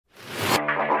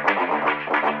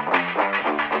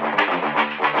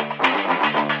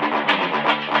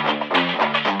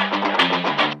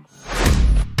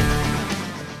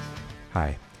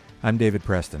I'm David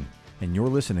Preston, and you're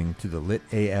listening to the Lit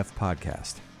AF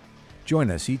podcast. Join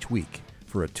us each week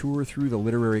for a tour through the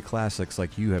literary classics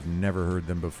like you have never heard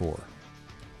them before.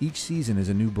 Each season is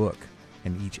a new book,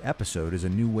 and each episode is a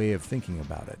new way of thinking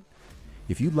about it.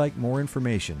 If you'd like more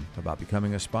information about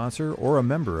becoming a sponsor or a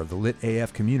member of the Lit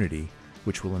AF community,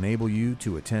 which will enable you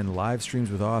to attend live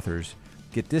streams with authors,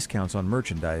 get discounts on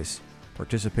merchandise,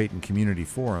 participate in community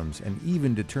forums, and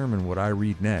even determine what I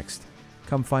read next,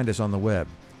 come find us on the web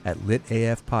at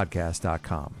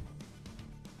litafpodcast.com.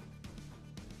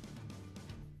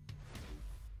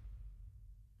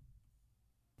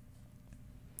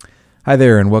 Hi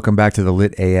there, and welcome back to the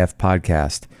Lit AF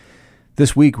podcast.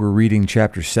 This week we're reading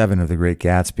Chapter 7 of The Great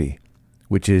Gatsby,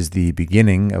 which is the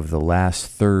beginning of the last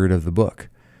third of the book.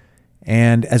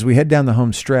 And as we head down the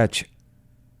home stretch,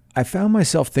 I found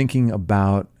myself thinking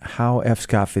about how F.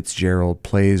 Scott Fitzgerald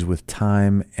plays with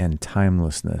time and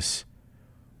timelessness.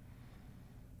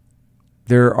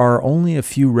 There are only a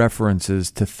few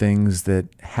references to things that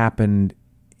happened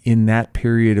in that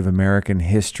period of American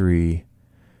history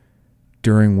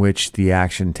during which the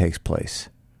action takes place.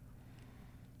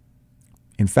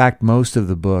 In fact, most of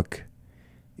the book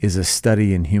is a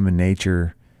study in human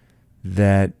nature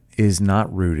that is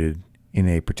not rooted in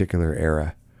a particular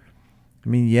era. I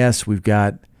mean, yes, we've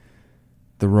got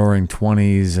the Roaring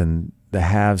Twenties and the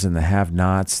haves and the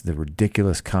have-nots, the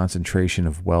ridiculous concentration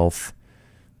of wealth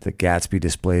that Gatsby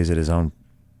displays at his own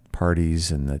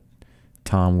parties and that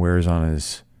Tom wears on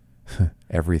his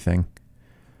everything.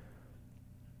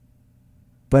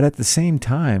 But at the same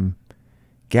time,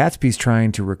 Gatsby's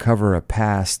trying to recover a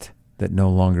past that no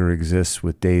longer exists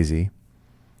with Daisy.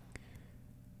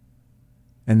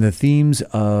 And the themes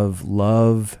of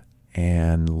love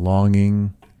and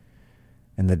longing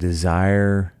and the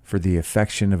desire for the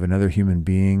affection of another human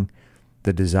being,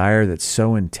 the desire that's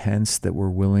so intense that we're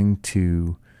willing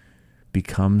to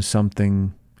become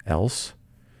something else,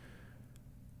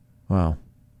 well,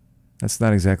 that's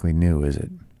not exactly new, is it?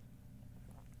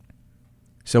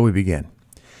 So we begin.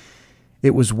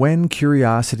 It was when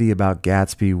curiosity about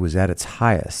Gatsby was at its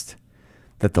highest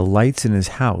that the lights in his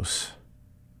house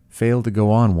failed to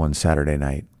go on one Saturday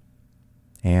night.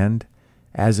 And,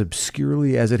 as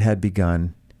obscurely as it had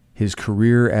begun, his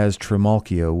career as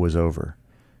Trimalchio was over.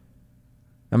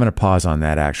 I'm going to pause on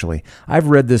that, actually. I've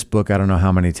read this book I don't know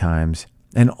how many times,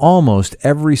 and almost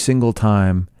every single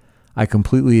time I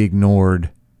completely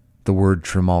ignored the word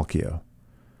Trimalchio.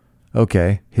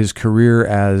 Okay, his career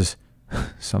as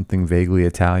something vaguely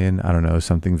Italian, I don't know,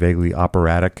 something vaguely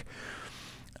operatic,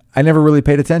 I never really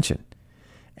paid attention.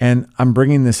 And I'm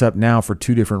bringing this up now for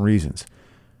two different reasons.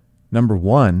 Number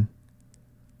one,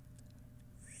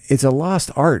 it's a lost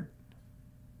art,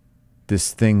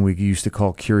 this thing we used to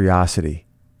call curiosity.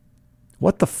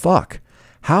 What the fuck?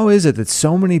 How is it that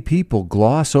so many people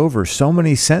gloss over so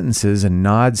many sentences and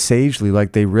nod sagely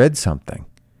like they read something?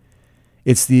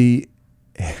 It's the,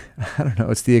 I don't know,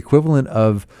 it's the equivalent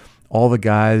of all the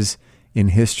guys in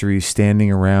history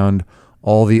standing around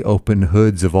all the open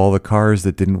hoods of all the cars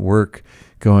that didn't work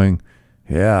going,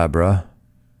 yeah, bruh,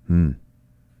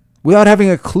 without having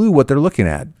a clue what they're looking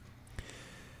at.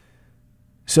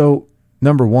 So,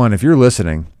 number one, if you're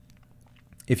listening,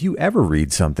 if you ever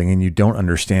read something and you don't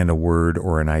understand a word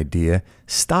or an idea,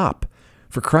 stop.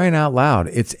 For crying out loud,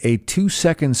 it's a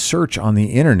 2-second search on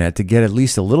the internet to get at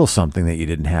least a little something that you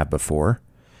didn't have before.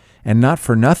 And not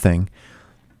for nothing,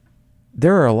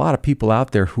 there are a lot of people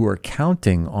out there who are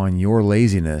counting on your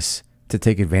laziness to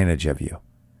take advantage of you.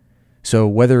 So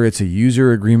whether it's a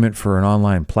user agreement for an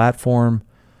online platform,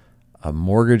 a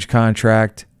mortgage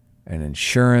contract, an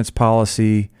insurance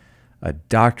policy, a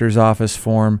doctor's office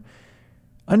form,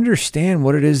 understand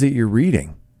what it is that you're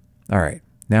reading. All right,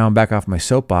 now I'm back off my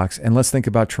soapbox, and let's think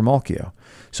about Trimalchio.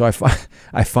 So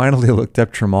I finally looked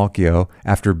up Trimalchio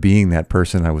after being that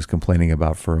person I was complaining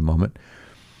about for a moment.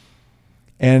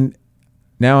 And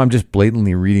now I'm just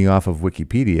blatantly reading off of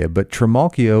Wikipedia, but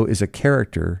Trimalchio is a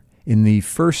character in the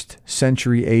 1st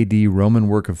century AD Roman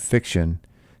work of fiction,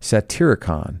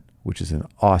 Satyricon, which is an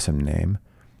awesome name,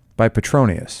 by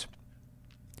Petronius.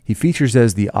 He features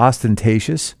as the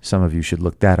ostentatious, some of you should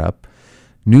look that up,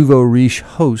 nouveau riche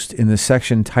host in the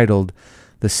section titled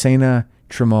the Cena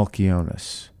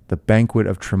Trimalchionis, the Banquet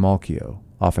of Trimalchio,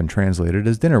 often translated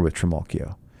as Dinner with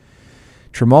Trimalchio.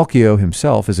 Trimalchio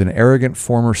himself is an arrogant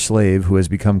former slave who has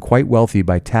become quite wealthy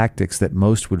by tactics that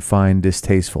most would find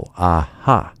distasteful.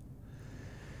 Aha!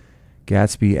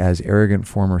 Gatsby as arrogant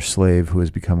former slave who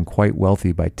has become quite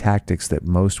wealthy by tactics that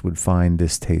most would find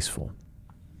distasteful.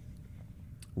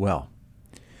 Well,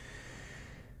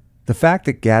 the fact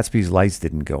that Gatsby's lights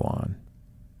didn't go on,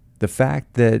 the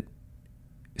fact that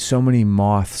so many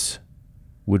moths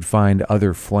would find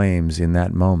other flames in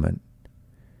that moment.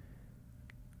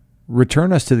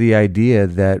 Return us to the idea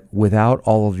that without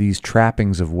all of these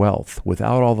trappings of wealth,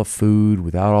 without all the food,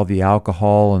 without all the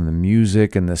alcohol and the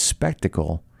music and the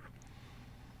spectacle,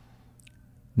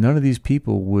 none of these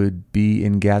people would be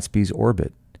in Gatsby's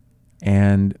orbit.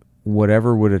 And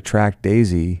whatever would attract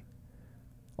Daisy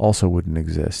also wouldn't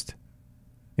exist.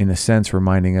 In a sense,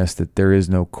 reminding us that there is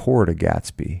no core to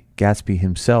Gatsby. Gatsby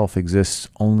himself exists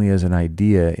only as an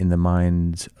idea in the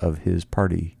minds of his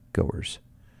party goers.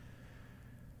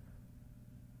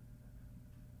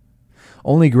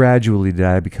 Only gradually did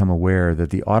I become aware that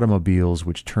the automobiles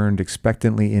which turned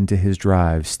expectantly into his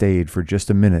drive stayed for just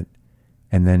a minute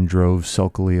and then drove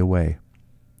sulkily away.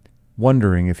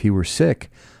 Wondering if he were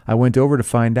sick, I went over to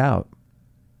find out.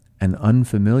 An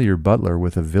unfamiliar butler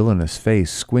with a villainous face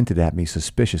squinted at me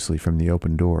suspiciously from the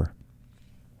open door.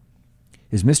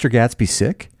 "Is Mr. Gatsby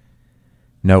sick?"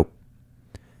 "Nope."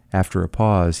 After a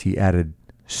pause, he added,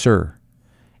 "Sir,"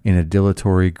 in a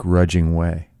dilatory, grudging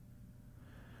way.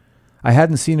 I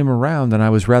hadn't seen him around, and I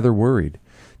was rather worried.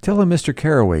 "Tell him Mr.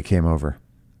 Carroway came over."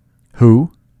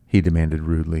 "Who?" he demanded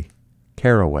rudely.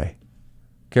 "Carroway."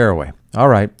 "Carroway. All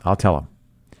right, I'll tell him."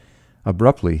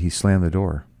 Abruptly, he slammed the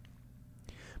door.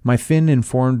 My Finn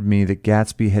informed me that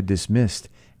Gatsby had dismissed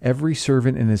every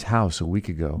servant in his house a week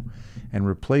ago and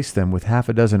replaced them with half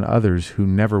a dozen others who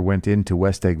never went into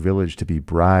West Egg Village to be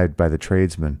bribed by the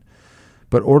tradesmen,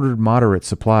 but ordered moderate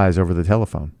supplies over the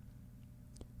telephone.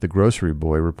 The grocery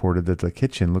boy reported that the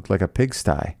kitchen looked like a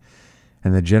pigsty,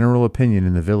 and the general opinion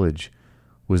in the village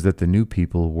was that the new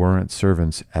people weren't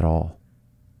servants at all.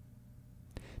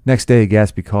 Next day,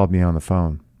 Gatsby called me on the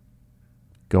phone.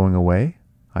 "Going away?"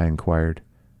 I inquired.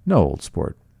 "No, old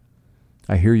sport.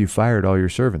 I hear you fired all your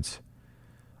servants.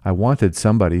 I wanted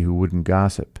somebody who wouldn't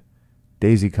gossip.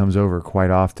 Daisy comes over quite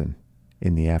often,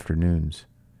 in the afternoons."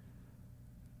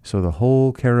 So the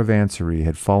whole caravansary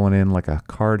had fallen in like a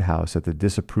card house at the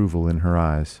disapproval in her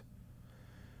eyes.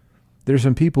 "There's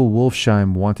some people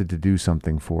Wolfsheim wanted to do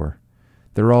something for.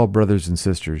 They're all brothers and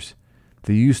sisters.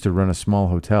 They used to run a small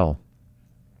hotel."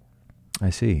 "I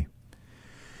see."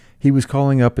 He was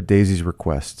calling up at Daisy's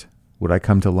request. Would I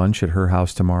come to lunch at her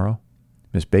house tomorrow?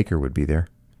 Miss Baker would be there.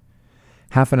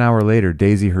 Half an hour later,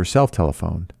 Daisy herself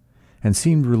telephoned, and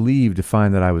seemed relieved to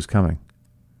find that I was coming.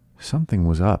 Something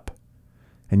was up.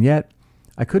 And yet,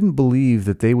 I couldn't believe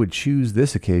that they would choose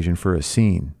this occasion for a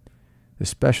scene,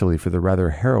 especially for the rather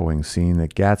harrowing scene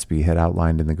that Gatsby had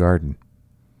outlined in the garden.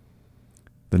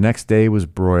 The next day was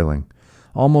broiling,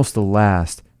 almost the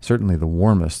last, certainly the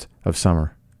warmest, of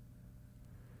summer.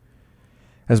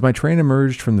 As my train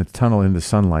emerged from the tunnel into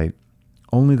sunlight,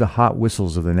 only the hot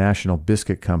whistles of the National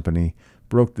Biscuit Company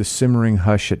broke the simmering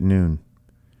hush at noon.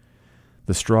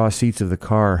 The straw seats of the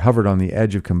car hovered on the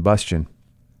edge of combustion.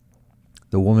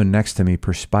 The woman next to me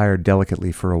perspired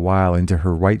delicately for a while into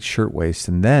her white shirtwaist,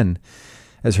 and then,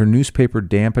 as her newspaper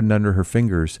dampened under her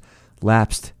fingers,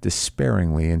 lapsed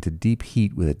despairingly into deep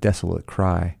heat with a desolate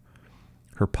cry.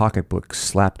 Her pocketbook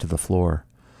slapped to the floor.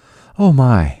 "Oh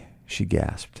my," she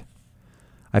gasped.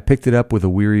 I picked it up with a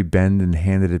weary bend and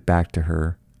handed it back to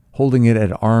her, holding it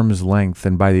at arm's length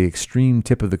and by the extreme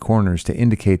tip of the corners to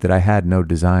indicate that I had no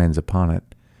designs upon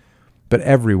it. But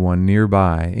everyone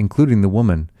nearby, including the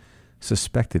woman,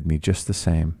 suspected me just the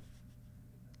same.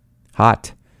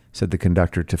 "Hot," said the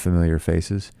conductor to familiar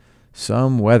faces.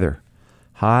 "Some weather.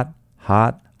 Hot,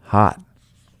 hot, hot.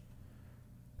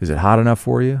 Is it hot enough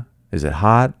for you? Is it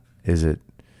hot? Is it—"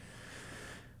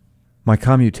 My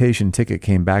commutation ticket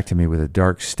came back to me with a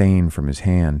dark stain from his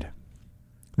hand.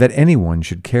 That anyone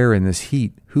should care in this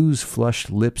heat whose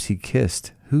flushed lips he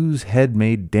kissed, whose head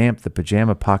made damp the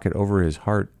pajama pocket over his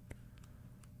heart.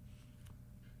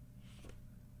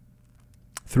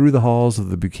 Through the halls of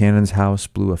the Buchanan's house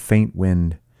blew a faint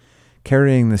wind,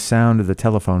 carrying the sound of the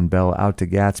telephone bell out to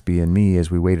Gatsby and me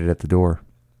as we waited at the door.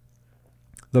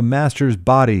 "The master's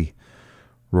body!"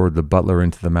 roared the butler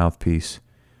into the mouthpiece.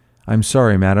 "I'm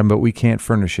sorry, madam, but we can't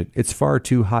furnish it. It's far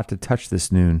too hot to touch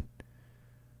this noon."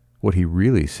 What he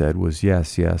really said was,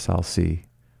 "Yes, yes, I'll see."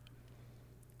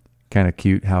 Kind of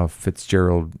cute how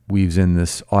Fitzgerald weaves in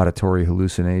this auditory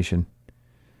hallucination.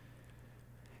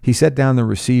 He set down the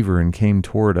receiver and came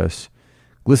toward us,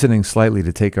 glistening slightly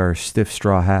to take our stiff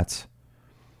straw hats.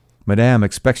 "Madame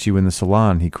expects you in the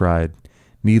salon," he cried,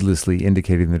 needlessly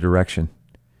indicating the direction.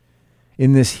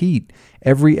 In this heat,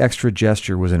 every extra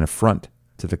gesture was an affront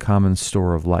to the common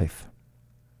store of life.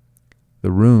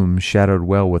 The room, shadowed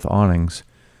well with awnings,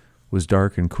 was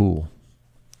dark and cool.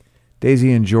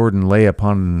 Daisy and Jordan lay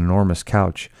upon an enormous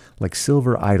couch, like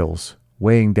silver idols,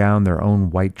 weighing down their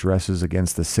own white dresses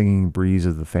against the singing breeze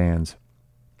of the fans.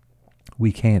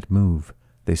 "We can't move,"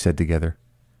 they said together.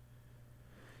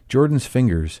 Jordan's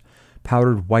fingers,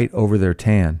 powdered white over their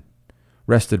tan,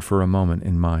 rested for a moment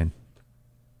in mine.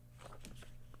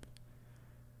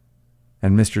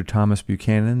 "And Mr. Thomas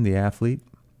Buchanan, the athlete?"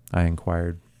 I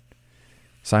inquired.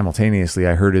 Simultaneously,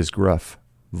 I heard his gruff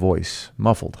voice,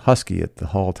 muffled, husky at the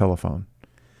hall telephone.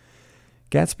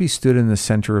 Gatsby stood in the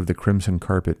center of the crimson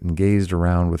carpet and gazed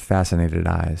around with fascinated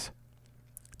eyes.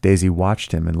 Daisy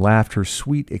watched him and laughed her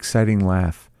sweet, exciting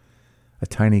laugh. A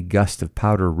tiny gust of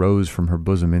powder rose from her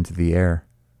bosom into the air.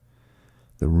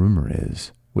 "The rumor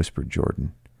is," whispered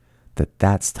Jordan, "that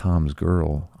that's Tom's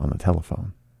girl on the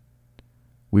telephone."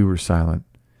 We were silent.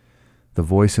 The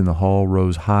voice in the hall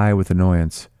rose high with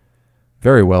annoyance.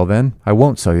 "Very well, then. I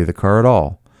won't sell you the car at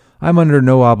all. I'm under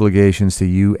no obligations to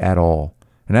you at all.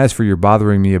 And as for your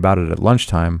bothering me about it at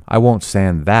lunchtime, I won't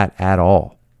stand that at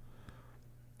all."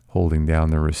 "Holding down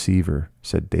the receiver,"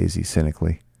 said Daisy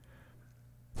cynically.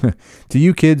 "To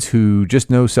you kids who just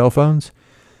know cell phones,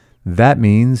 that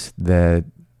means that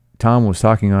Tom was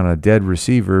talking on a dead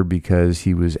receiver because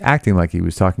he was acting like he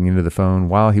was talking into the phone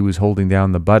while he was holding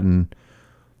down the button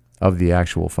of the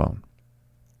actual phone."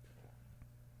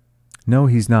 "No,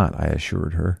 he's not," I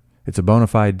assured her. "It's a bona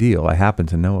fide deal. I happen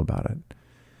to know about it."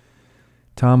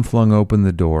 Tom flung open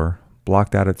the door,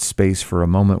 blocked out its space for a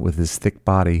moment with his thick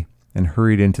body, and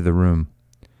hurried into the room.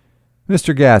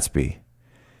 "Mr. Gatsby."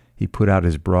 He put out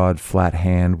his broad, flat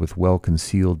hand with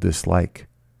well-concealed dislike.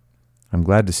 "I'm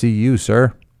glad to see you,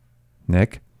 sir."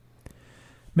 "Nick."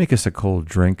 "Make us a cold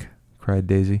drink," cried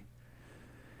Daisy.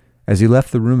 As he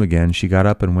left the room again, she got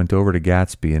up and went over to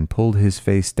Gatsby and pulled his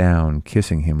face down,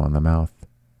 kissing him on the mouth.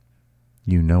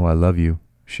 "You know I love you,"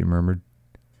 she murmured.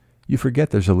 "You forget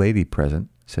there's a lady present,"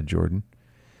 said Jordan.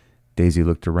 Daisy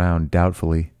looked around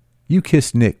doubtfully. "You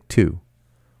kissed Nick, too.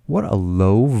 What a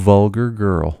low, vulgar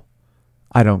girl."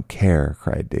 "I don't care,"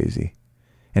 cried Daisy,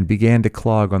 and began to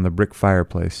clog on the brick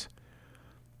fireplace.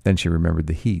 Then she remembered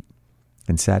the heat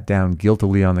and sat down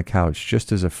guiltily on the couch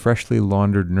just as a freshly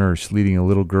laundered nurse leading a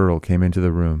little girl came into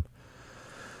the room.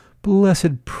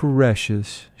 "Blessed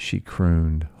precious," she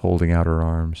crooned, holding out her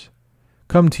arms.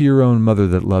 "Come to your own mother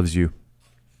that loves you."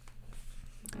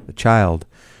 The child,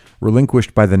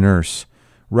 relinquished by the nurse,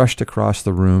 rushed across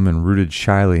the room and rooted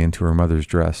shyly into her mother's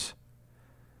dress.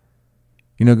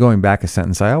 You know, going back a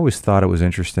sentence, I always thought it was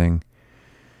interesting.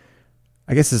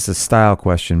 I guess it's a style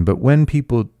question, but when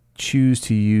people choose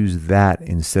to use that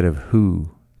instead of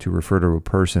who to refer to a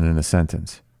person in a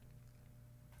sentence.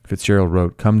 Fitzgerald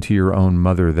wrote, "Come to your own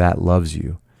mother that loves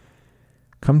you."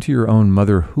 "Come to your own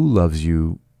mother who loves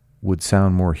you" would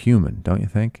sound more human, don't you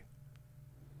think?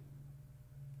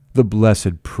 "The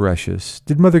blessed precious.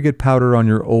 Did mother get powder on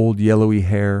your old yellowy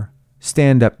hair?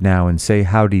 Stand up now and say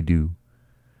howdy-do."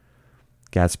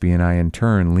 Gatsby and I in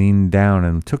turn leaned down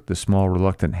and took the small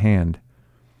reluctant hand.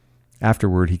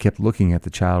 Afterward, he kept looking at the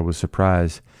child with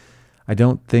surprise. I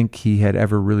don't think he had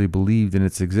ever really believed in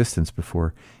its existence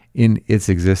before. In its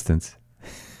existence.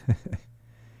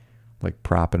 Like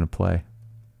prop in a play.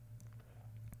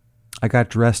 "I got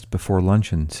dressed before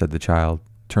luncheon," said the child,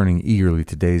 turning eagerly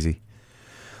to Daisy.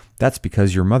 "That's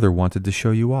because your mother wanted to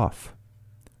show you off."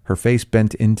 Her face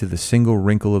bent into the single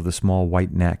wrinkle of the small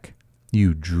white neck.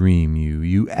 "You dream,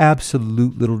 you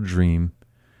absolute little dream."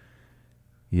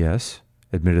 "Yes,"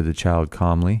 admitted the child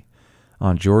calmly.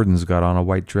 "Aunt Jordan's got on a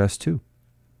white dress, too."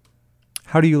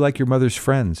 "How do you like your mother's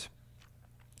friends?"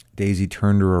 Daisy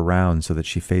turned her around so that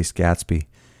she faced Gatsby.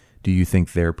 "Do you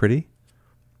think they're pretty?"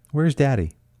 "Where's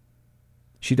Daddy?"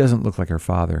 "She doesn't look like her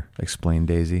father," explained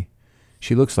Daisy.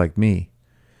 "She looks like me.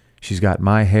 She's got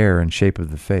my hair and shape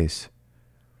of the face."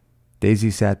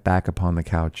 Daisy sat back upon the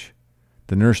couch.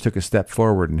 The nurse took a step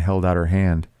forward and held out her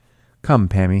hand. "Come,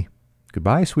 Pammy."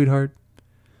 "Goodbye, sweetheart."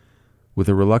 With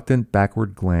a reluctant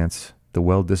backward glance, the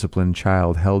well-disciplined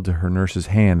child held to her nurse's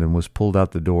hand and was pulled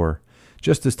out the door,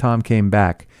 just as Tom came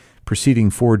back, preceding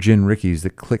 4 gin rickeys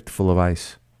that clicked full of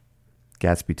ice.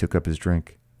 Gatsby took up his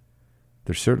drink.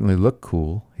 "They certainly look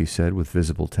cool," he said with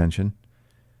visible tension.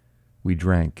 We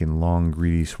drank in long,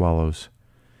 greedy swallows.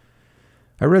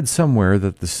 "I read somewhere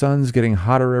that the sun's getting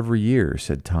hotter every year,"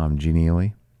 said Tom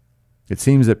genially. "It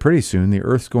seems that pretty soon the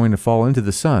Earth's going to fall into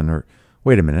the sun, or,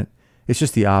 wait a minute, it's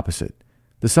just the opposite.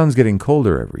 The sun's getting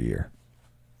colder every year."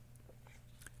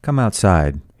 "Come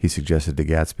outside," he suggested to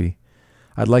Gatsby.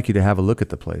 "I'd like you to have a look at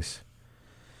the place."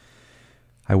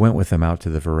 I went with him out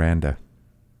to the veranda.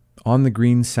 On the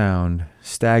green sound,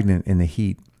 stagnant in the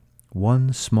heat,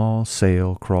 one small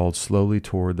sail crawled slowly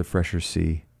toward the fresher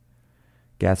sea.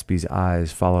 Gatsby's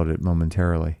eyes followed it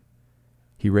momentarily.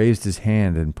 He raised his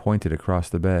hand and pointed across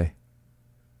the bay.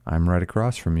 I'm right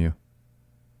across from you.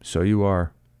 So you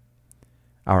are.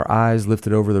 Our eyes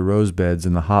lifted over the rose beds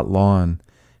and the hot lawn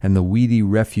and the weedy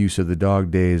refuse of the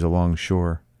dog days along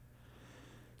shore.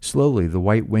 Slowly, the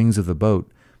white wings of the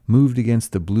boat moved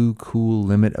against the blue, cool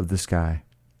limit of the sky.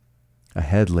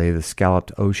 Ahead lay the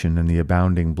scalloped ocean and the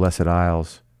abounding Blessed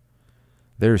Isles.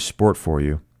 There's sport for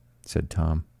you, said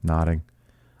Tom, nodding.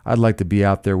 I'd like to be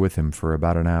out there with him for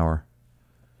about an hour.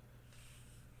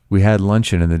 We had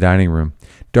luncheon in the dining room,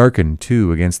 darkened,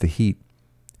 too, against the heat,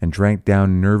 and drank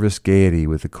down nervous gaiety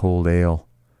with the cold ale.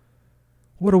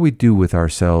 What'll we do with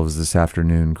ourselves this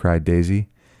afternoon, cried Daisy,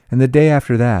 and the day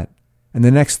after that, and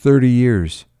the next 30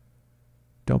 years?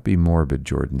 Don't be morbid,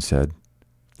 Jordan said.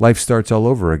 Life starts all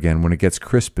over again when it gets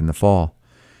crisp in the fall.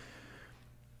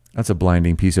 That's a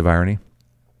blinding piece of irony.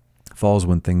 Fall's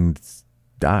when things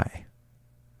die.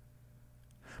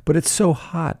 But it's so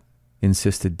hot,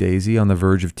 insisted Daisy, on the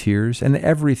verge of tears, and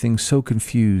everything's so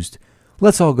confused.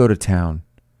 Let's all go to town.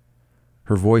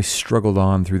 Her voice struggled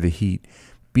on through the heat,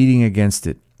 beating against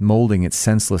it, molding its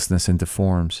senselessness into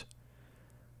forms.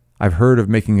 I've heard of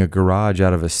making a garage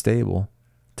out of a stable,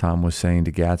 Tom was saying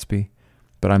to Gatsby,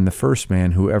 but I'm the first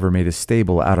man who ever made a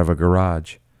stable out of a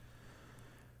garage.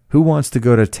 Who wants to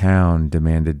go to town?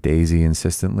 Demanded Daisy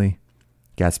insistently.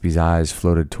 Gatsby's eyes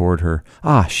floated toward her.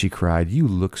 Ah, she cried, you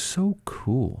look so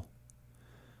cool.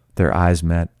 Their eyes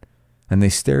met, and they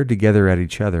stared together at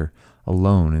each other,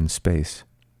 alone in space.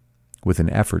 With an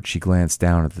effort, she glanced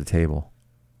down at the table.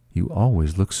 You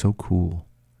always look so cool,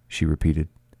 she repeated.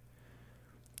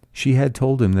 She had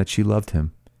told him that she loved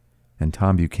him, and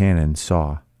Tom Buchanan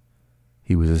saw.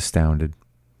 He was astounded.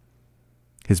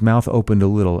 His mouth opened a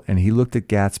little, and he looked at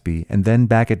Gatsby and then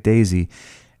back at Daisy,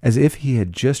 as if he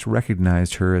had just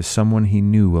recognized her as someone he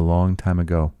knew a long time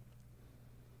ago.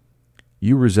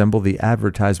 You resemble the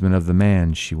advertisement of the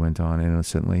man, she went on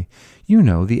innocently. You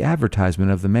know, the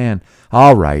advertisement of the man.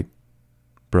 All right,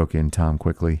 broke in Tom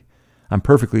quickly. I'm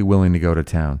perfectly willing to go to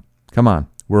town. Come on,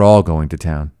 we're all going to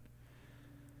town.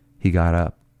 He got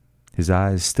up, his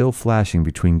eyes still flashing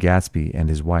between Gatsby and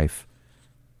his wife.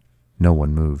 No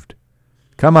one moved.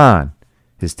 Come on.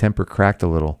 His temper cracked a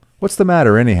little. What's the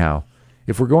matter, anyhow?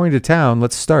 If we're going to town,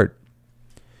 let's start.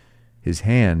 His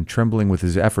hand, trembling with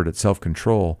his effort at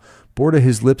self-control, bore to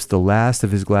his lips the last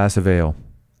of his glass of ale.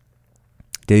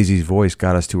 Daisy's voice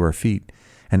got us to our feet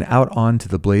and out onto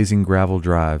the blazing gravel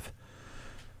drive.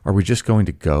 Are we just going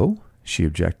to go? She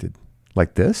objected.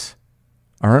 Like this?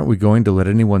 Aren't we going to let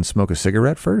anyone smoke a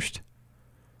cigarette first?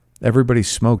 Everybody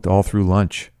smoked all through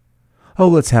lunch. Oh,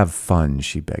 let's have fun,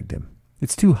 she begged him.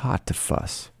 It's too hot to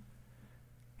fuss.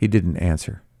 He didn't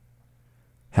answer.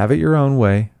 Have it your own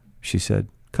way, she said.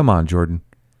 Come on, Jordan.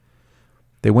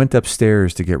 They went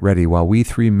upstairs to get ready while we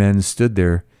three men stood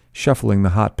there, shuffling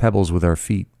the hot pebbles with our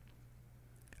feet.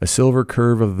 A silver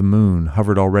curve of the moon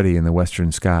hovered already in the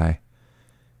western sky.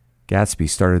 Gatsby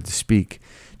started to speak,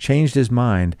 changed his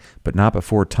mind, but not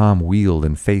before Tom wheeled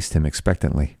and faced him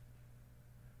expectantly.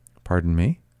 Pardon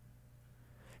me?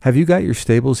 Have you got your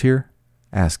stables here?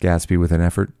 Asked Gatsby with an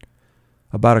effort.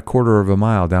 About a quarter of a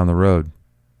mile down the road.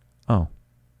 Oh.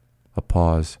 A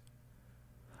pause.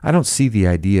 I don't see the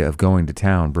idea of going to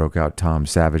town, broke out Tom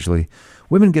savagely.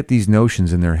 Women get these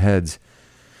notions in their heads.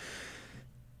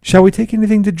 Shall we take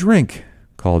anything to drink?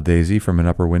 Called Daisy from an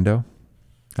upper window.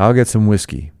 I'll get some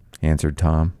whiskey, answered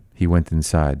Tom. He went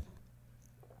inside.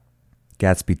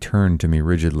 Gatsby turned to me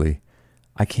rigidly.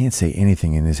 I can't say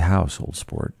anything in his house, old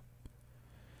sport.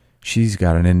 She's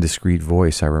got an indiscreet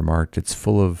voice, I remarked. It's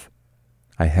full of...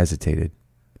 I hesitated.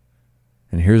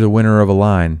 And here's a winner of a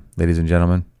line, ladies and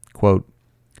gentlemen. Quote,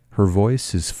 her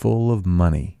voice is full of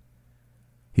money,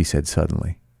 he said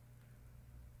suddenly.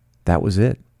 That was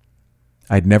it.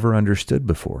 I'd never understood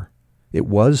before. It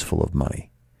was full of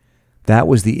money. That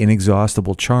was the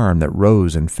inexhaustible charm that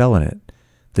rose and fell in it,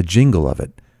 the jingle of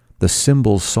it, the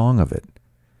cymbal song of it.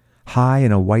 High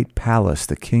in a white palace,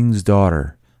 the king's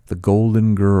daughter, the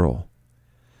golden girl.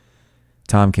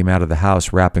 Tom came out of the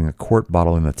house wrapping a quart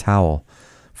bottle in a towel,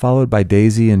 followed by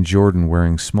Daisy and Jordan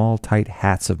wearing small, tight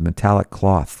hats of metallic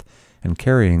cloth and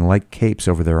carrying light capes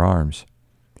over their arms.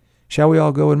 Shall we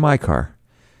all go in my car?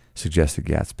 Suggested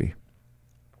Gatsby.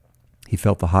 He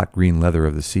felt the hot green leather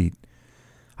of the seat.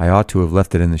 I ought to have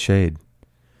left it in the shade.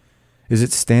 Is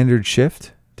it standard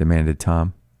shift? Demanded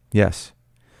Tom. Yes.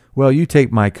 Well, you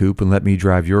take my coupe and let me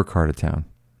drive your car to town.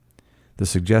 The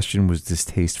suggestion was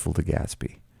distasteful to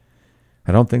Gatsby.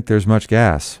 I don't think there's much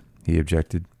gas, he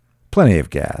objected. Plenty of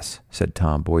gas, said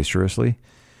Tom boisterously.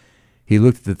 He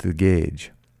looked at the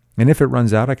gauge. And if it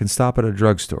runs out, I can stop at a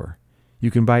drugstore.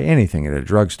 You can buy anything at a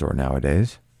drugstore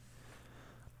nowadays."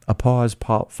 A pause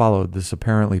followed this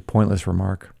apparently pointless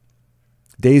remark.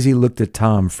 Daisy looked at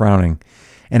Tom, frowning,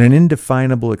 and an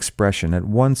indefinable expression, at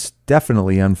once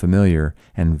definitely unfamiliar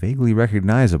and vaguely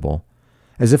recognizable,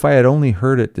 as if I had only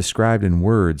heard it described in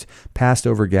words, passed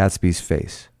over Gatsby's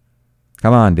face.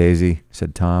 "Come on, Daisy,"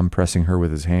 said Tom, pressing her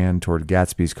with his hand toward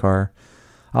Gatsby's car.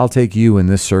 "I'll take you in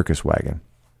this circus wagon."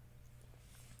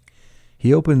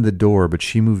 He opened the door, but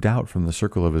she moved out from the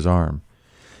circle of his arm.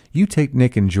 "You take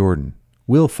Nick and Jordan.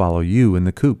 We'll follow you in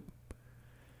the coupe."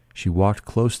 She walked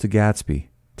close to Gatsby,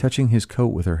 touching his coat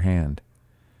with her hand.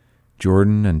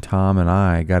 Jordan and Tom and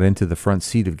I got into the front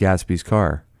seat of Gatsby's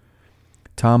car.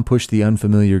 Tom pushed the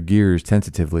unfamiliar gears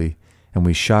tentatively, and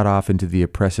we shot off into the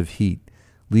oppressive heat,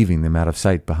 leaving them out of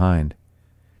sight behind.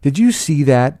 "Did you see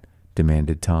that?"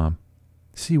 demanded Tom.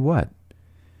 "See what?"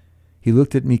 He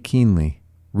looked at me keenly,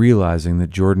 realizing that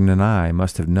Jordan and I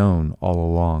must have known all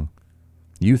along.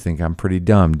 "You think I'm pretty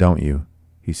dumb, don't you?"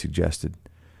 he suggested.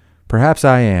 "Perhaps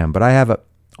I am, but I have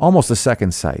almost a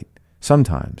second sight,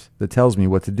 sometimes, that tells me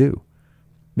what to do.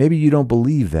 Maybe you don't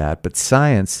believe that, but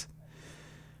science—"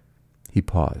 He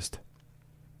paused.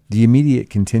 The immediate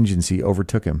contingency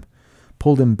overtook him,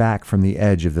 pulled him back from the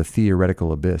edge of the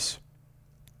theoretical abyss.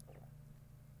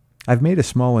 "I've made a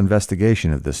small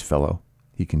investigation of this fellow,"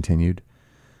 he continued.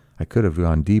 "I could have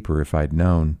gone deeper if I'd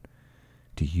known."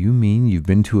 "Do you mean you've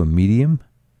been to a medium?"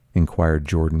 inquired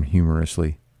Jordan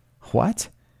humorously. "What?"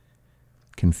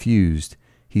 Confused,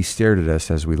 he stared at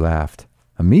us as we laughed.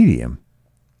 "A medium?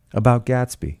 About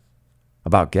Gatsby."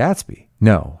 "About Gatsby?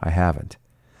 No, I haven't.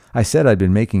 I said I'd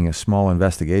been making a small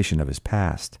investigation of his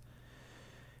past."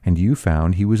 "And you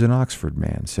found he was an Oxford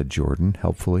man," said Jordan,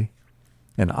 helpfully.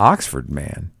 "An Oxford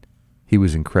man?" He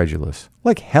was incredulous.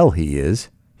 "Like hell he is.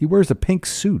 He wears a pink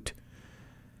suit."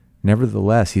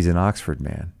 "Nevertheless, he's an Oxford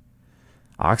man."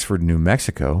 "Oxford, New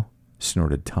Mexico,"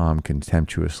 snorted Tom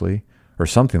contemptuously, "or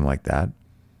something like that."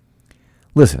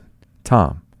 "Listen,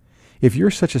 Tom, if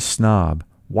you're such a snob,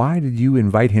 why did you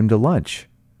invite him to lunch?"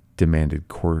 demanded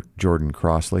Jordan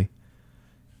crossly.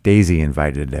 "Daisy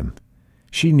invited him.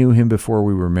 She knew him before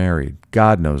we were married,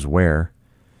 God knows where."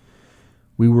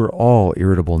 We were all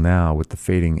irritable now with the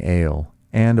fading ale,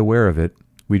 and, aware of it,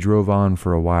 we drove on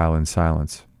for a while in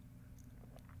silence.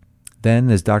 Then,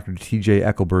 as Dr. T.J.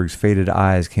 Eckelberg's faded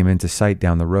eyes came into sight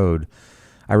down the road,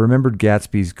 I remembered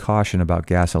Gatsby's caution about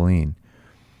gasoline.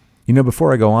 You know,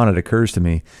 before I go on, it occurs to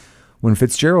me, when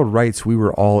Fitzgerald writes we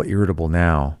were all irritable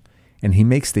now, and he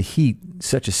makes the heat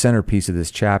such a centerpiece of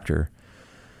this chapter,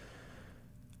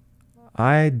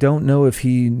 I don't know if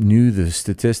he knew the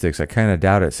statistics. I kind of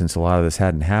doubt it, since a lot of this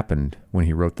hadn't happened when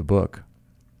he wrote the book.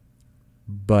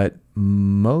 But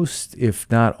most, if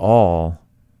not all,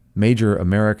 major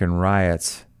American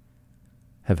riots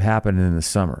have happened in the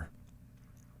summer.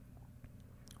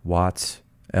 Watts,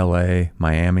 L.A.,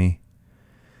 Miami.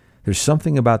 There's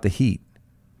something about the heat.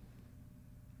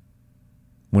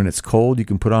 When it's cold, you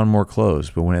can put on more clothes,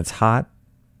 but when it's hot,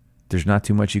 there's not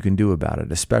too much you can do about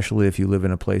it, especially if you live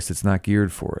in a place that's not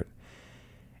geared for it.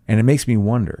 And it makes me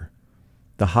wonder,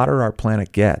 the hotter our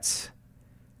planet gets,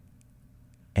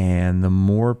 and the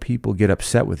more people get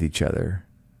upset with each other,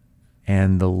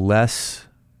 and the less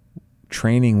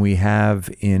training we have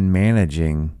in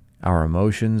managing our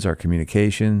emotions, our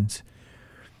communications,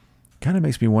 kind of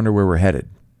makes me wonder where we're headed.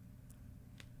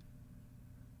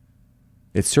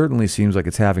 It certainly seems like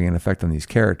it's having an effect on these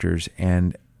characters,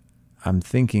 and I'm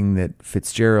thinking that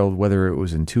Fitzgerald, whether it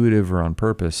was intuitive or on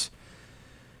purpose,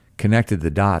 connected the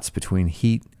dots between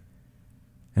heat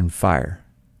and fire.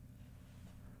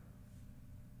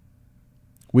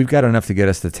 "We've got enough to get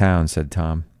us to town," said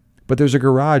Tom. "But there's a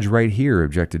garage right here,"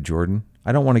 objected Jordan.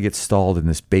 "I don't want to get stalled in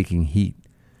this baking heat."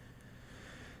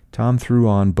 Tom threw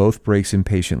on both brakes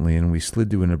impatiently, and we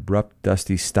slid to an abrupt,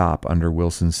 dusty stop under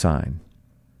Wilson's sign.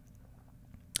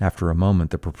 After a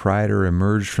moment, the proprietor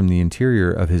emerged from the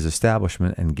interior of his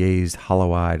establishment and gazed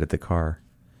hollow-eyed at the car.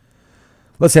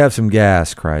 "Let's have some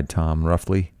gas," cried Tom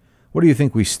roughly. "What do you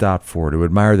think we stopped for, to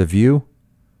admire the view?"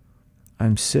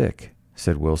 "I'm sick,"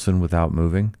 said Wilson without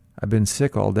moving. "I've been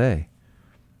sick all day."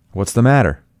 "What's the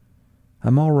matter?"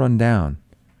 "I'm all run down."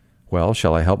 "Well,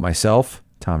 shall I help myself?"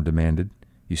 Tom demanded.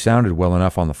 "You sounded well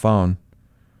enough on the phone."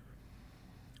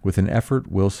 With an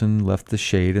effort, Wilson left the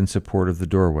shade and support of the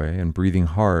doorway, and breathing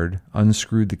hard,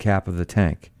 unscrewed the cap of the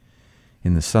tank.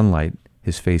 In the sunlight,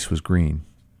 his face was green.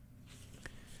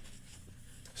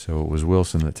 So it was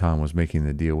Wilson that Tom was making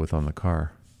the deal with on the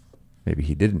car. Maybe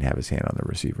he didn't have his hand on the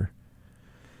receiver.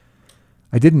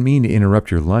 "I didn't mean to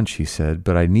interrupt your lunch," he said,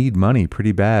 "but I need money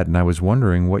pretty bad, and I was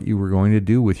wondering what you were going to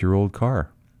do with your old car."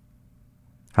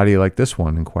 How do you like this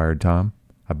one? Inquired Tom.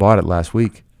 I bought it last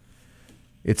week.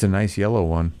 It's a nice yellow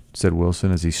one, said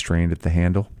Wilson as he strained at the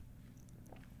handle.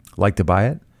 Like to buy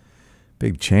it?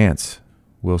 Big chance.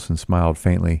 Wilson smiled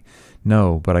faintly.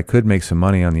 No, but I could make some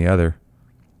money on the other.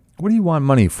 What do you want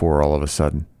money for all of a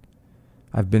sudden?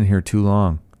 I've been here too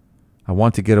long. I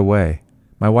want to get away.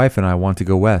 My wife and I want to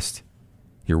go west.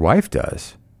 Your wife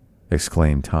does?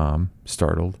 Exclaimed Tom,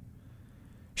 startled.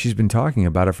 She's been talking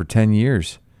about it for 10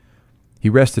 years. He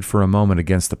rested for a moment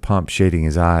against the pump, shading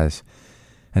his eyes.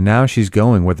 And now she's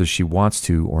going whether she wants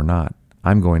to or not.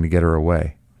 I'm going to get her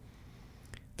away.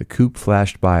 The coupe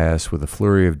flashed by us with a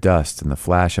flurry of dust and the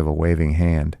flash of a waving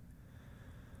hand.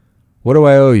 What do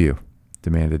I owe you?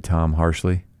 Demanded Tom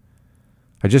harshly.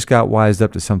 I just got wised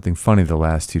up to something funny the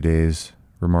last 2 days,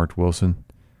 remarked Wilson.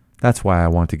 That's why I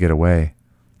want to get away.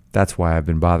 That's why I've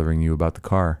been bothering you about the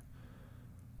car.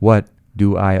 What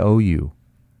do I owe you?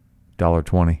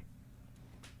 $1.20.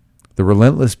 The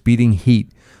relentless beating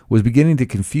heat was beginning to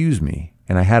confuse me,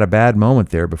 and I had a bad moment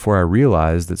there before I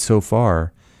realized that so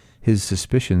far his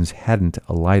suspicions hadn't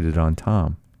alighted on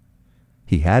Tom.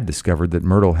 He had discovered that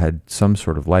Myrtle had some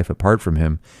sort of life apart from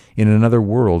him in another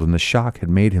world, and the shock had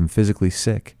made him physically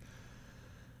sick.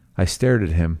 I stared at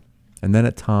him, and then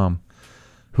at Tom,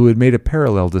 who had made a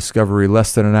parallel discovery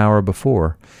less than an hour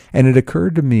before, and it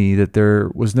occurred to me that there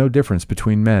was no difference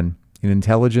between men, in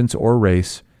intelligence or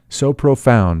race, so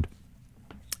profound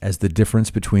as the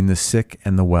difference between the sick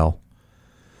and the well.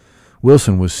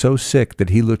 Wilson was so sick that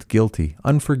he looked guilty,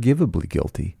 unforgivably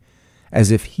guilty, as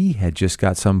if he had just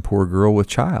got some poor girl with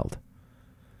child.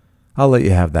 I'll let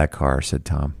you have that car, said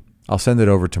Tom. I'll send it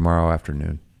over tomorrow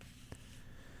afternoon.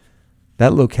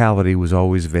 That locality was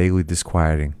always vaguely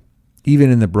disquieting, even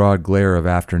in the broad glare of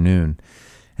afternoon,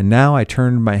 and now I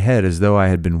turned my head as though I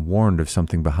had been warned of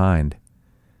something behind.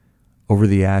 Over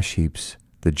the ash heaps,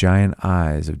 the giant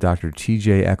eyes of Dr.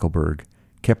 T.J. Eckelberg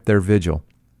kept their vigil,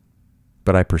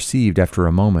 but I perceived after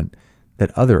a moment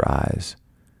that other eyes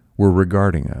were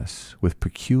regarding us with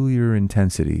peculiar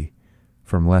intensity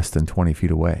from less than 20 feet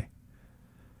away.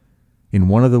 In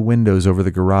one of the windows over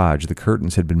the garage, the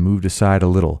curtains had been moved aside a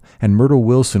little, and Myrtle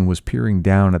Wilson was peering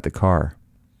down at the car.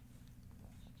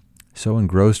 So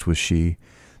engrossed was she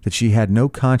that she had no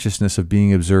consciousness of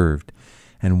being observed,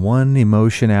 and one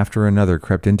emotion after another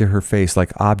crept into her face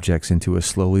like objects into a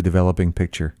slowly developing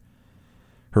picture.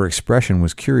 Her expression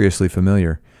was curiously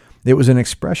familiar. It was an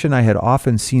expression I had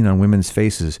often seen on women's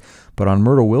faces, but on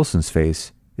Myrtle Wilson's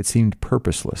face it seemed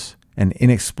purposeless and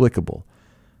inexplicable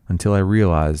until I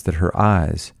realized that her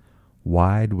eyes,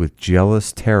 wide with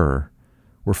jealous terror,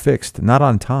 were fixed not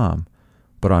on Tom,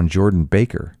 but on Jordan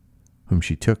Baker, whom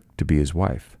she took to be his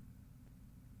wife.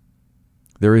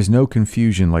 There is no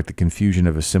confusion like the confusion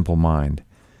of a simple mind,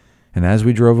 and as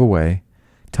we drove away,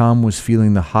 Tom was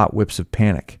feeling the hot whips of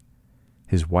panic.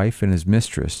 His wife and his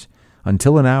mistress,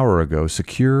 until an hour ago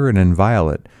secure and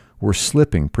inviolate, were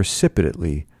slipping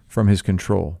precipitately from his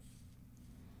control.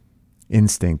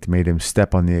 Instinct made him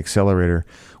step on the accelerator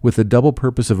with the double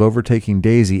purpose of overtaking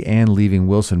Daisy and leaving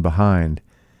Wilson behind.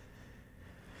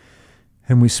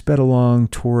 And we sped along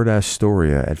toward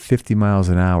Astoria at 50 miles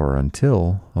an hour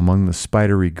until, among the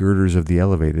spidery girders of the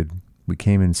elevated, we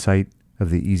came in sight of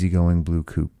the easygoing blue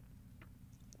coupe.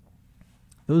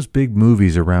 Those big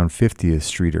movies around 50th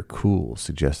Street are cool,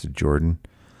 suggested Jordan.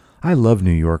 I love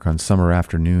New York on summer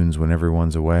afternoons when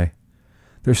everyone's away.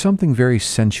 There's something very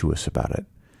sensuous about it,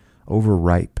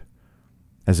 overripe,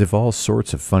 as if all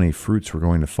sorts of funny fruits were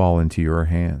going to fall into your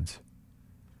hands.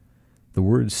 The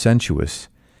word sensuous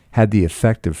had the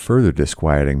effect of further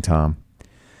disquieting Tom,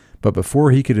 but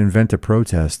before he could invent a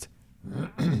protest,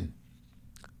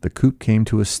 the coupe came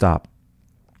to a stop,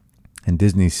 and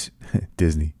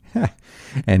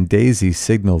and Daisy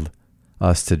signaled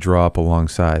us to draw up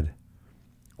alongside.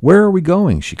 Where are we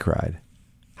going? She cried.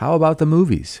 How about the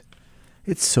movies?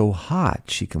 It's so hot,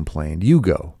 she complained. You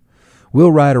go.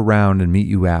 We'll ride around and meet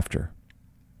you after.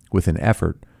 With an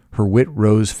effort, her wit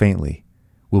rose faintly.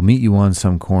 We'll meet you on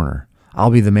some corner.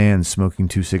 I'll be the man smoking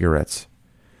 2 cigarettes.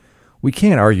 We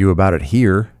can't argue about it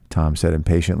here, Tom said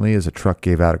impatiently as a truck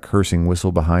gave out a cursing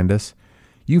whistle behind us.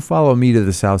 You follow me to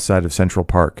the south side of Central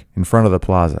Park, in front of the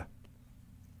Plaza.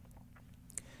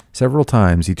 Several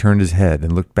times he turned his head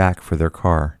and looked back for their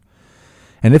car,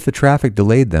 and if the traffic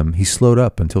delayed them, he slowed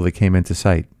up until they came into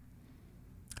sight.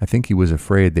 I think he was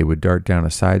afraid they would dart down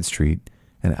a side street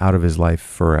and out of his life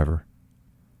forever.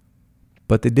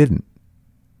 But they didn't,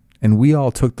 and we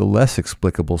all took the less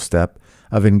explicable step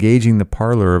of engaging the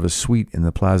parlor of a suite in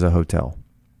the Plaza Hotel.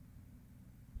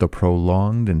 The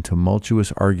prolonged and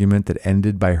tumultuous argument that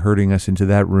ended by herding us into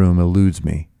that room eludes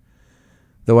me.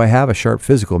 though I have a sharp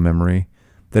physical memory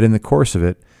that in the course of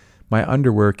it, my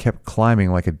underwear kept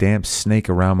climbing like a damp snake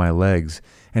around my legs,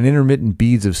 and intermittent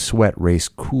beads of sweat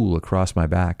raced cool across my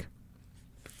back.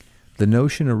 The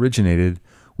notion originated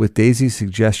with Daisy's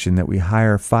suggestion that we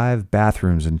hire 5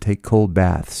 bathrooms and take cold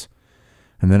baths,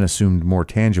 and then assumed more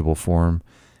tangible form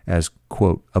as,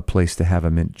 quote, a place to have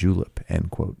a mint julep, end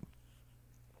quote.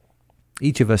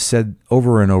 Each of us said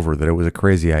over and over that it was a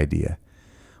crazy idea.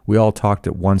 We all talked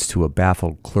at once to a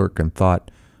baffled clerk and thought,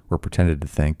 or pretended to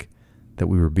think, that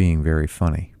we were being very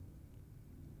funny.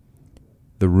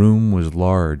 The room was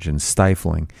large and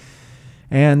stifling,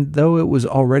 and though it was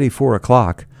already 4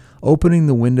 o'clock, opening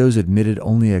the windows admitted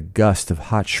only a gust of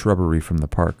hot shrubbery from the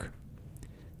park.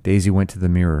 Daisy went to the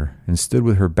mirror and stood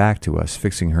with her back to us,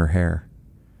 fixing her hair.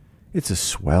 "It's a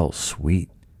swell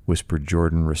suite," whispered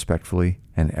Jordan respectfully,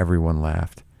 and everyone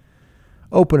laughed.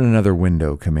 "Open another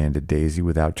window," commanded Daisy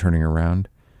without turning around.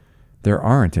 "There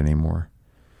aren't any more."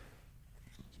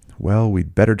 "Well,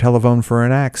 we'd better telephone for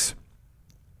an axe."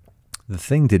 "The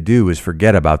thing to do is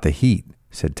forget about the heat,"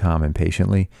 said Tom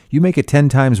impatiently. "You make it 10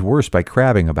 times worse by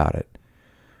crabbing about it."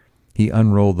 He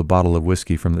unrolled the bottle of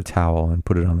whiskey from the towel and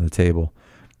put it on the table.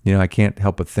 You know, I can't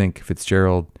help but think,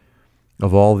 Fitzgerald,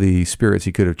 of all the spirits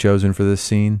he could have chosen for this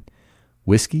scene,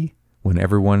 whiskey, when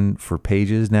everyone for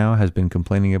pages now has been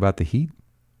complaining about the heat?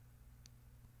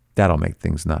 That'll make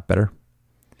things not better.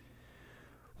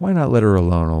 "Why not let her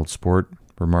alone, old sport?"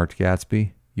 remarked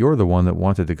Gatsby. "You're the one that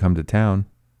wanted to come to town."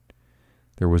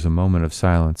 There was a moment of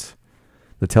silence.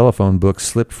 The telephone book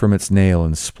slipped from its nail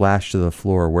and splashed to the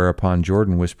floor, whereupon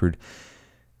Jordan whispered,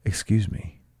 "Excuse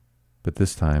me." But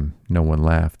this time, no one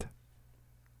laughed.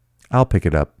 "I'll pick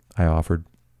it up," I offered.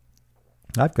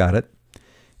 "I've got it."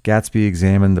 Gatsby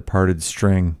examined the parted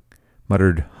string,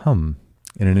 muttered "hum"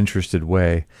 in an interested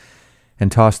way,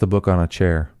 and tossed the book on a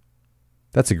chair.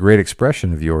 "That's a great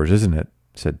expression of yours, isn't it?"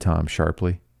 said Tom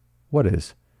sharply. "What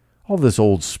is?" "All this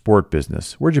old sport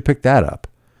business. Where'd you pick that up?"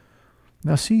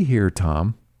 "Now see here,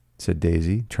 Tom," said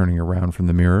Daisy, turning around from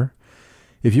the mirror.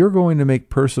 "If you're going to make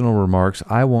personal remarks,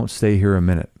 I won't stay here a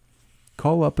minute.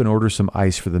 Call up and order some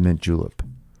ice for the mint julep."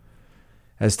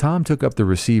 As Tom took up the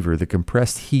receiver, the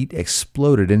compressed heat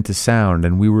exploded into sound,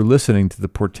 and we were listening to the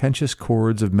portentous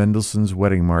chords of Mendelssohn's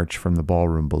Wedding March from the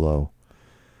ballroom below.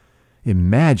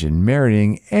 "Imagine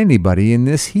marrying anybody in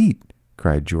this heat,"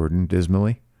 cried Jordan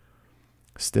dismally.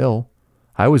 "Still,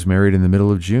 I was married in the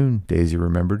middle of June," Daisy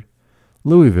remembered.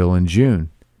 "Louisville in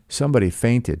June. Somebody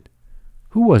fainted."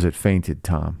 "Who was it fainted,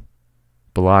 Tom?"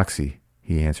 "Biloxi,"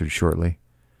 he answered shortly.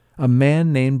 "A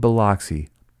man named Biloxi.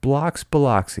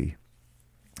 Biloxi.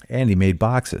 And he made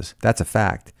boxes. That's a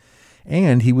fact.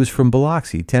 And he was from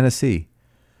Biloxi, Tennessee."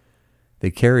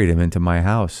 "They carried him into my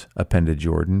house," appended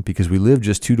Jordan, "because we lived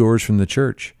just 2 doors from the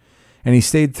church. And he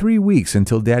stayed 3 weeks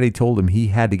until Daddy told him he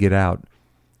had to get out.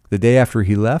 The day after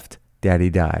he left, Daddy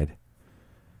died."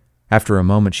 After a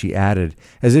moment, she added,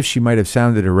 as if she might have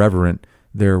sounded irreverent,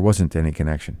 there wasn't any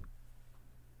connection.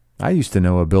 "I used to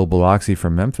know a Bill Biloxi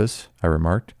from Memphis," I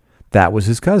remarked. "That was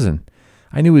his cousin.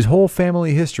 I knew his whole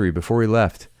family history before he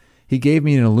left. He gave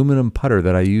me an aluminum putter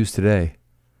that I use today."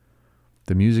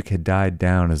 The music had died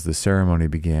down as the ceremony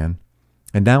began,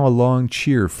 and now a long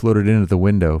cheer floated in at the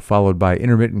window, followed by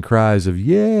intermittent cries of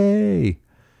 "Yay!"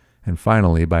 and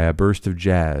finally by a burst of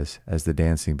jazz as the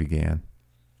dancing began.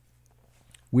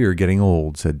 "We are getting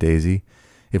old," said Daisy.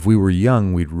 "If we were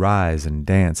young, we'd rise and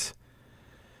dance."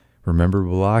 "Remember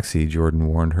Biloxi," Jordan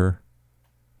warned her.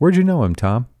 "Where'd you know him,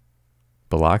 Tom?"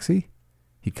 "Biloxi?"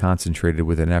 He concentrated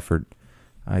with an effort.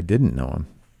 "I didn't know him.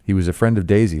 He was a friend of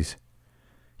Daisy's."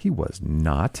 "He was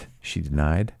not," she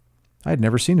denied. "I had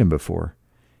never seen him before.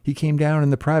 He came down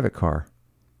in the private car."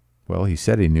 "Well, he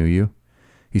said he knew you.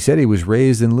 He said he was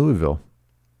raised in Louisville.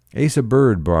 Asa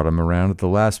Bird brought him around at the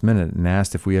last minute and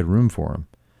asked if we had room for him."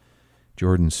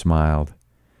 Jordan smiled.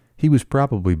 "He was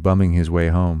probably bumming his way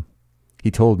home.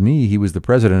 He told me he was the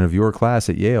president of your class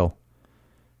at Yale."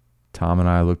 Tom and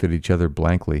I looked at each other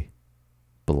blankly.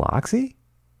 "Biloxi?"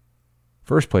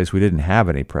 "First place, we didn't have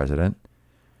any president."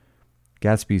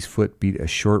 Gatsby's foot beat a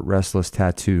short, restless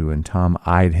tattoo, and Tom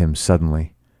eyed him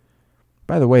suddenly.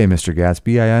 "By the way, Mr.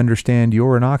 Gatsby, I understand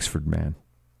you're an Oxford man."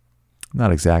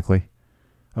 "Not exactly."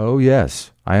 "Oh,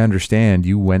 yes, I understand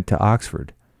you went to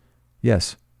Oxford."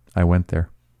 "Yes, I went there."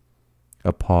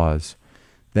 A pause.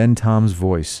 Then Tom's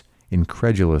voice,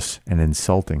 incredulous and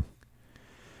insulting.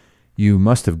 "You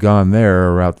must have gone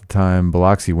there about the time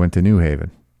Biloxi went to New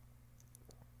Haven."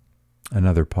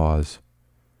 Another pause.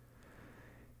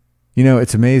 You know,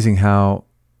 it's amazing how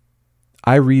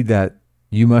I read that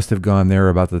 "you must have gone there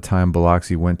about the time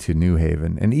Biloxi went to New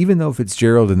Haven," and even though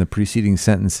Fitzgerald in the preceding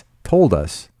sentence told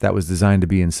us that was designed to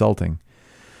be insulting.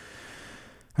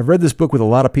 I've read this book with a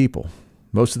lot of people,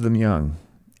 most of them young,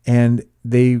 and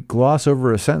they gloss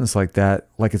over a sentence like that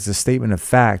like it's a statement of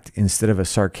fact instead of a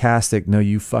sarcastic, no,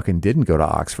 you fucking didn't go to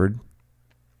Oxford.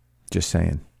 Just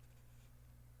saying.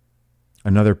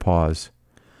 Another pause.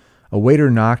 A waiter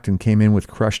knocked and came in with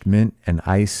crushed mint and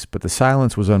ice, but the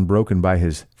silence was unbroken by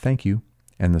his thank you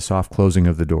and the soft closing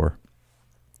of the door.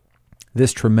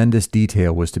 This tremendous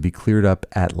detail was to be cleared up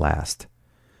at last.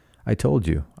 I told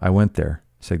you, I went there,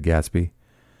 said Gatsby.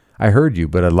 I heard you,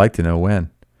 but I'd like to know when.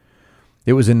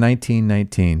 It was in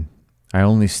 1919. I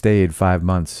only stayed 5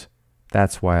 months.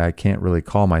 That's why I can't really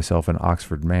call myself an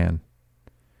Oxford man.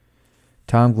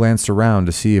 Tom glanced around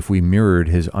to see if we mirrored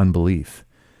his unbelief,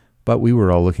 but we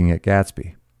were all looking at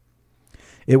Gatsby.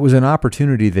 It was an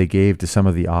opportunity they gave to some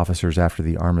of the officers after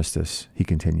the armistice, he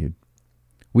continued.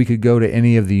 We could go to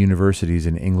any of the universities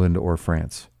in England or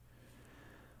France.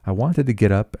 I wanted to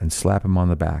get up and slap him on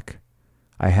the back.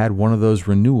 I had one of those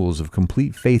renewals of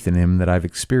complete faith in him that I've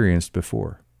experienced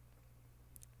before.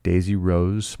 Daisy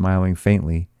rose, smiling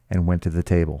faintly, and went to the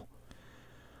table.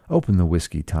 Open the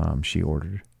whiskey, Tom, she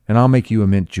ordered, and I'll make you a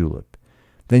mint julep.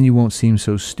 Then you won't seem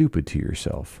so stupid to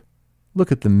yourself.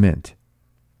 Look at the mint.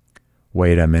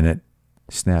 Wait a minute,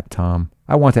 snapped Tom.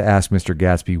 I want to ask Mr.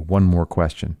 Gatsby one more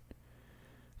question.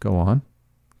 Go on,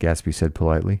 Gatsby said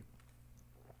politely.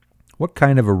 What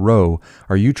kind of a row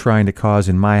are you trying to cause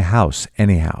in my house,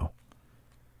 anyhow?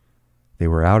 They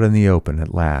were out in the open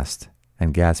at last,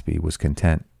 and Gatsby was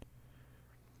content.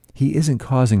 He isn't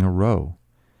causing a row.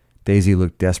 Daisy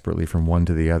looked desperately from one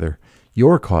to the other.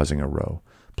 You're causing a row.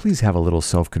 Please have a little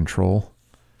self-control.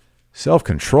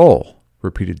 Self-control,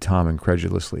 repeated Tom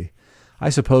incredulously.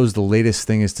 I suppose the latest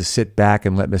thing is to sit back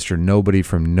and let Mr. Nobody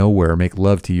from Nowhere make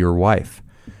love to your wife.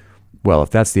 Well,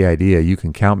 if that's the idea, you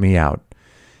can count me out.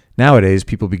 Nowadays,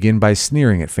 people begin by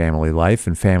sneering at family life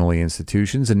and family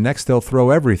institutions, and next they'll throw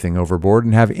everything overboard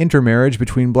and have intermarriage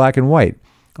between black and white.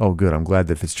 Oh, good. I'm glad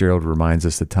that Fitzgerald reminds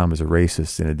us that Tom is a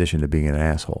racist in addition to being an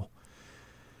asshole.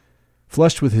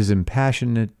 Flushed with his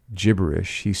impassionate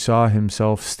gibberish, he saw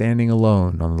himself standing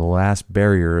alone on the last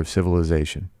barrier of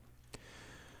civilization.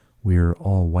 We're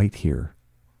all white here,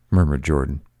 murmured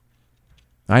Jordan.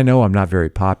 I know I'm not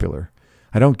very popular.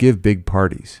 I don't give big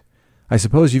parties. I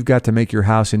suppose you've got to make your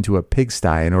house into a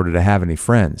pigsty in order to have any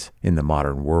friends in the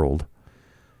modern world.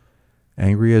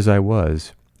 Angry as I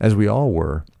was, as we all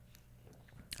were,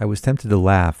 I was tempted to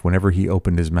laugh whenever he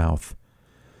opened his mouth.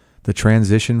 The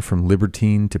transition from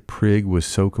libertine to prig was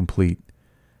so complete.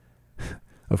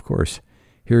 Of course,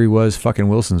 here he was fucking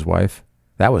Wilson's wife.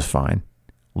 That was fine.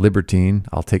 Libertine,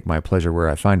 I'll take my pleasure where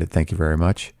I find it, thank you very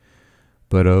much.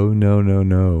 But oh, no, no,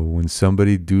 no. When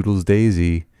somebody doodles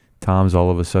Daisy, Tom's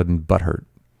all of a sudden butthurt.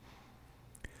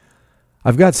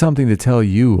 I've got something to tell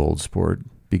you, old sport,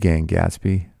 began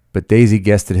Gatsby. But Daisy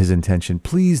guessed at his intention.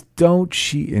 Please don't,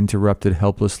 she interrupted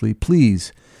helplessly.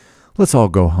 Please, let's all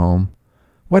go home.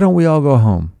 Why don't we all go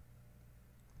home?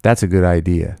 That's a good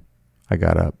idea. I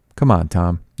got up. Come on,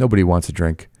 Tom. Nobody wants a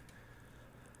drink.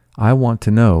 I want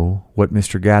to know what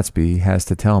Mr. Gatsby has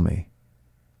to tell me.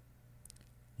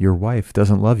 Your wife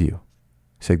doesn't love you,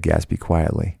 said Gatsby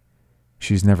quietly.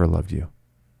 She's never loved you.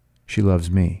 She loves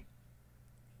me.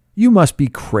 You must be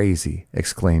crazy,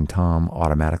 exclaimed Tom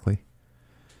automatically.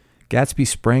 Gatsby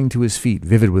sprang to his feet,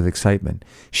 vivid with excitement.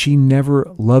 She never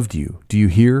loved you. Do you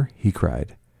hear? He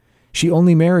cried. She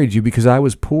only married you because I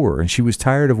was poor and she was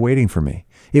tired of waiting for me.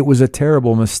 It was a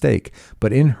terrible mistake,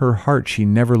 but in her heart she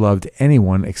never loved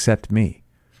anyone except me.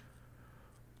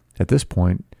 At this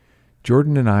point,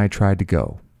 Jordan and I tried to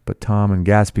go, but Tom and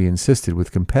Gatsby insisted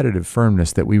with competitive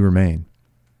firmness that we remain,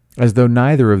 as though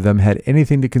neither of them had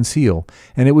anything to conceal,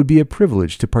 and it would be a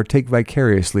privilege to partake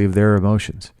vicariously of their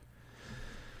emotions.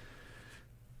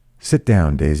 Sit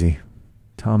down, Daisy.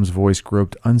 Tom's voice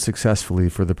groped unsuccessfully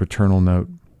for the paternal note.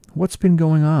 What's been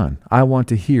going on? I want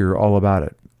to hear all about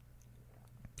it.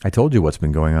 I told you what's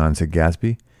been going on, said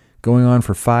Gatsby. Going on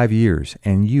for 5 years,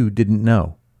 and you didn't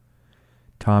know.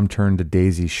 Tom turned to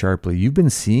Daisy sharply. You've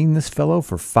been seeing this fellow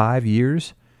for 5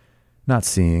 years? Not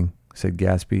seeing, said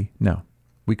Gatsby. No,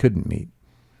 we couldn't meet.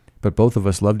 But both of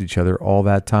us loved each other all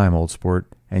that time, old sport,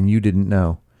 and you didn't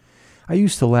know. I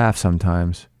used to laugh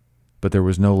sometimes, but there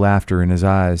was no laughter in his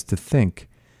eyes to think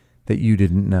that you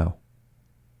didn't know.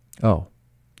 Oh,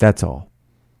 that's all.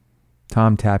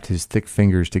 Tom tapped his thick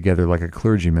fingers together like a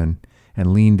clergyman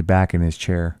and leaned back in his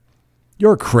chair.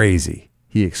 You're crazy,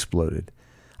 he exploded.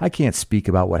 I can't speak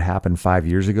about what happened 5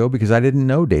 years ago because I didn't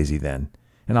know Daisy then,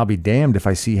 and I'll be damned if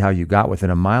I see how you got within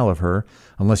a mile of her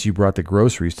unless you brought the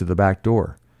groceries to the back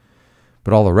door.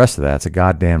 But all the rest of that's a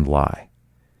goddamned lie.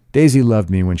 Daisy loved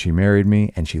me when she married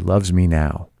me, and she loves me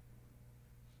now."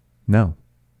 "No,"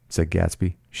 said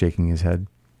Gatsby, shaking his head.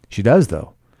 "She does,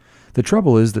 though. The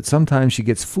trouble is that sometimes she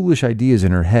gets foolish ideas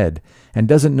in her head and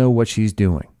doesn't know what she's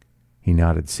doing." He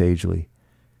nodded sagely.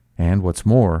 "And what's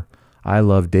more, I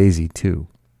love Daisy, too.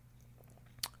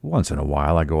 Once in a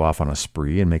while I go off on a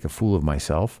spree and make a fool of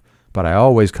myself, but I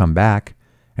always come back,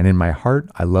 and in my heart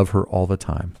I love her all the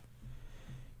time."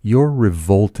 "You're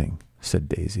revolting," said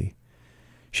Daisy.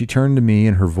 She turned to me,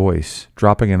 and her voice,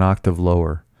 dropping an octave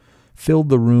lower, filled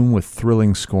the room with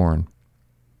thrilling scorn.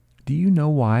 "Do you know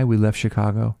why we left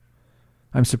Chicago?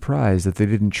 I'm surprised that they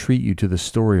didn't treat you to the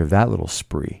story of that little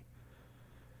spree."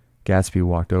 Gatsby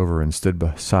walked over and stood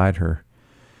beside her.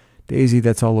 "Daisy,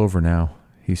 that's all over now,"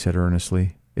 he said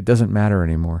earnestly. "It doesn't matter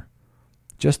anymore.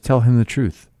 Just tell him the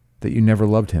truth, that you never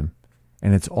loved him,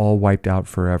 and it's all wiped out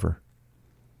forever."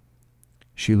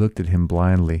 She looked at him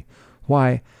blindly.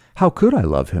 "Why, how could I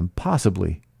love him,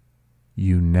 possibly?"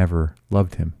 "You never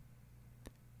loved him."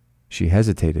 She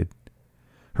hesitated.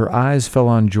 Her eyes fell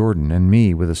on Jordan and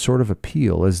me with a sort of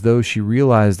appeal, as though she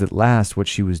realized at last what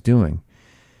she was doing,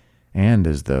 and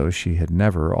as though she had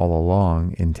never, all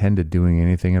along, intended doing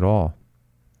anything at all.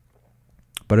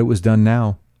 But it was done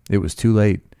now. It was too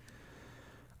late.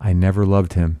 "I never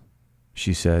loved him,"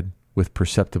 she said, with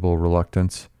perceptible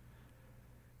reluctance.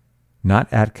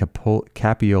 "Not at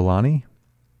Capiolani?"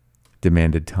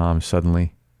 demanded Tom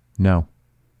suddenly. "No."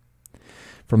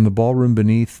 From the ballroom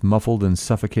beneath, muffled and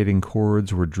suffocating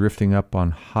chords were drifting up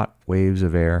on hot waves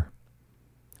of air.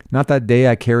 "Not that day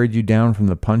I carried you down from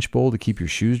the punch bowl to keep your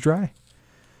shoes dry?"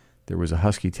 There was a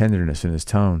husky tenderness in his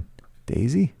tone.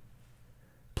 "Daisy?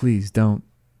 Please don't."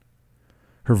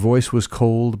 Her voice was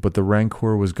cold, but the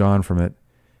rancor was gone from it.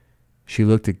 She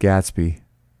looked at Gatsby.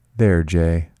 "There,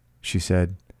 Jay," she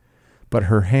said. But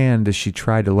her hand, as she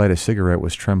tried to light a cigarette,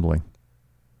 was trembling.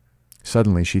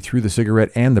 Suddenly, she threw the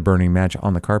cigarette and the burning match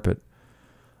on the carpet.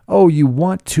 "Oh, you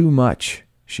want too much,"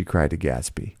 she cried to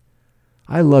Gatsby.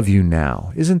 "I love you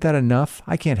now. Isn't that enough?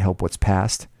 I can't help what's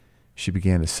past." She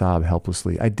began to sob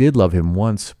helplessly. "I did love him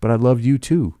once, but I loved you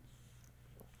too."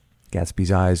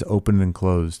 Gatsby's eyes opened and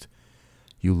closed.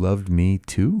 "You loved me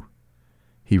too?"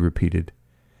 he repeated.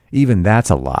 "Even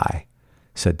that's a lie,"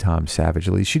 said Tom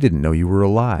savagely. "She didn't know you were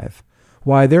alive.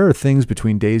 Why, there are things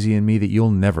between Daisy and me that you'll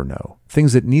never know,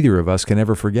 things that neither of us can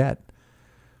ever forget."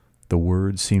 The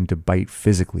words seemed to bite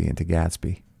physically into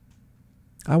Gatsby.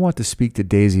 "I want to speak to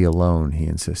Daisy alone," he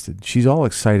insisted. "She's all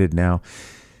excited now."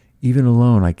 "Even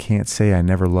alone, I can't say I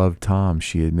never loved Tom,"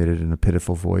 she admitted in a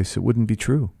pitiful voice. "It wouldn't be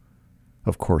true."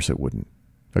 "Of course it wouldn't,"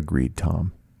 agreed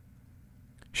Tom.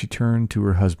 She turned to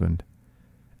her husband.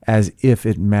 "As if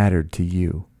it mattered to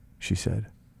you," she said.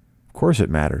 "Of course it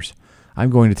matters. I'm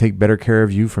going to take better care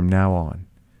of you from now on."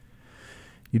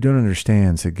 "You don't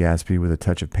understand," said Gatsby with a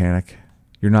touch of panic.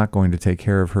 "You're not going to take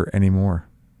care of her any more."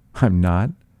 "I'm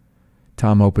not?"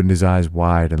 Tom opened his eyes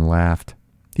wide and laughed.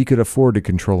 He could afford to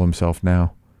control himself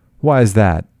now. "Why is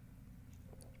that?"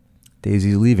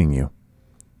 "Daisy's leaving you."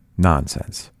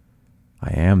 "Nonsense."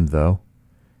 "I am, though,"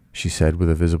 she said with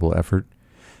a visible effort.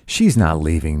 "She's not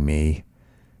leaving me."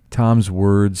 Tom's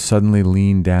words suddenly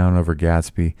leaned down over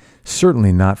Gatsby.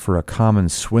 "Certainly not for a common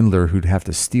swindler who'd have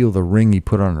to steal the ring he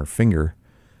put on her finger."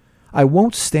 "I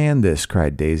won't stand this,"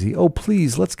 cried Daisy. "Oh,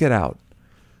 please, let's get out."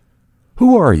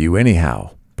 "Who are you,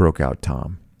 anyhow?" broke out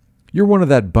Tom. "You're one of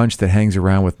that bunch that hangs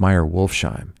around with Meyer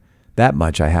Wolfsheim. That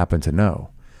much I happen to know.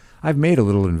 I've made a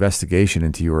little investigation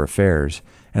into your affairs,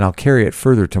 and I'll carry it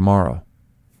further tomorrow."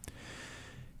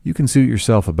 "You can suit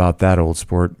yourself about that, old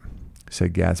sport,"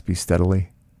 said Gatsby steadily.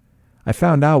 "I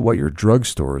found out what your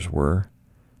drugstores were."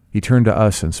 He turned to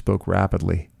us and spoke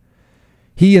rapidly.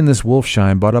 "He and this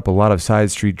Wolfsheim bought up a lot of side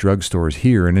street drugstores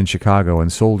here and in Chicago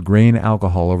and sold grain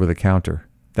alcohol over the counter.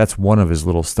 That's one of his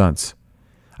little stunts.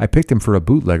 I picked him for a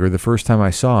bootlegger the first time I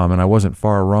saw him, and I wasn't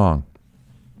far wrong."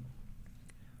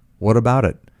 "What about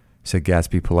it?" said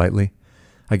Gatsby politely.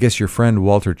 "I guess your friend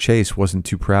Walter Chase wasn't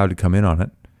too proud to come in on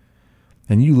it."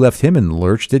 "And you left him in the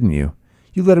lurch, didn't you?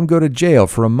 You let him go to jail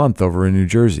for a month over in New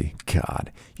Jersey.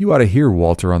 God, you ought to hear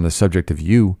Walter on the subject of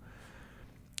you."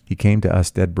 "He came to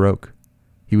us dead broke.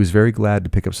 He was very glad to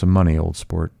pick up some money, old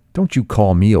sport." "Don't you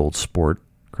call me old sport,"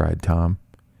 cried Tom.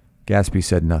 Gatsby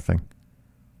said nothing.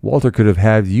 "Walter could have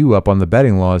had you up on the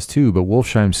betting laws too, but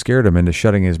Wolfsheim scared him into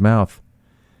shutting his mouth."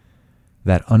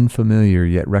 That unfamiliar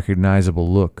yet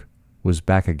recognizable look was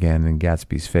back again in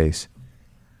Gatsby's face.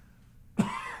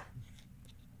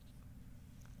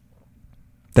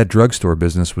 "That drugstore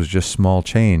business was just small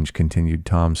change," continued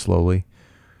Tom slowly.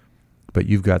 "But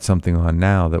you've got something on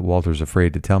now that Walter's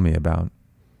afraid to tell me about."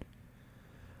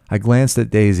 I glanced at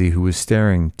Daisy, who was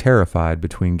staring, terrified,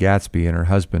 between Gatsby and her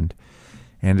husband,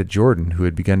 and at Jordan, who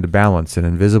had begun to balance an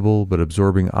invisible but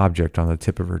absorbing object on the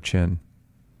tip of her chin.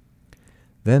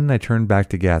 Then I turned back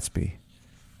to Gatsby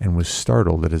and was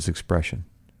startled at his expression.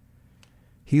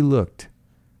 He looked,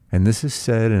 and this is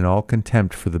said in all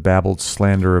contempt for the babbled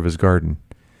slander of his garden,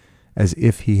 as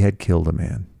if he had killed a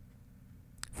man.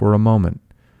 For a moment,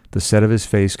 the set of his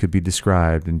face could be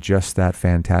described in just that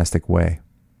fantastic way.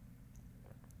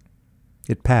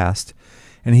 It passed,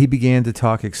 and he began to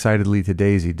talk excitedly to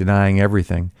Daisy, denying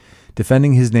everything,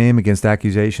 defending his name against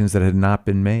accusations that had not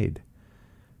been made.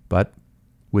 But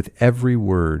with every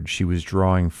word, she was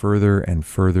drawing further and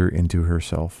further into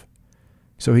herself.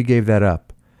 So he gave that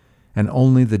up, and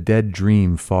only the dead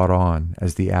dream fought on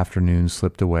as the afternoon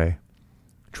slipped away,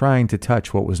 trying to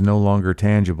touch what was no longer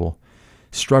tangible,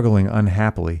 struggling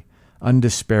unhappily,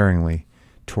 undespairingly,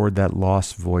 toward that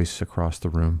lost voice across the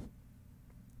room.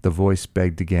 The voice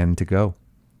begged again to go.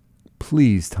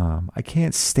 "Please, Tom, I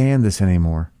can't stand this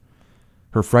anymore."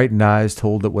 Her frightened eyes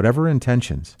told that whatever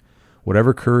intentions,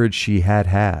 whatever courage she had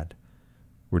had,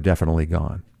 were definitely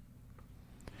gone.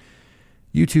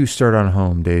 "You two start on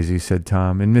home, Daisy," said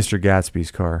Tom, "in Mr.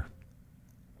 Gatsby's car."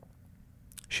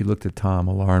 She looked at Tom,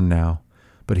 alarmed now,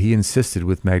 but he insisted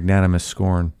with magnanimous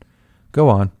scorn. "Go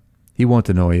on. He won't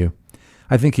annoy you.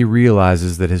 I think he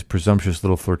realizes that his presumptuous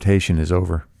little flirtation is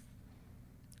over."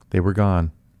 They were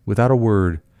gone, without a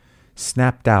word,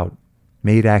 snapped out,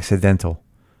 made accidental,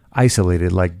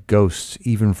 isolated like ghosts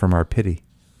even from our pity.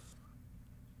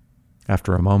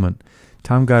 After a moment,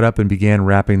 Tom got up and began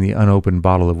wrapping the unopened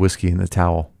bottle of whiskey in the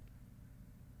towel.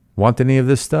 "Want any of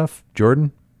this stuff,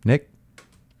 Jordan? Nick?"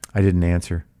 I didn't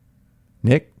answer.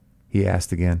 "Nick?" he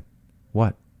asked again.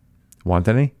 "What? Want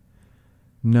any?"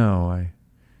 "No, I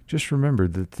just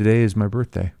remembered that today is my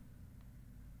birthday."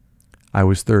 I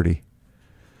was 30.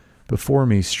 Before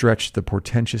me stretched the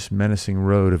portentous, menacing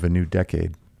road of a new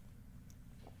decade.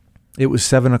 It was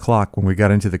 7 o'clock when we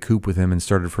got into the coupe with him and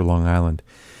started for Long Island.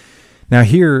 Now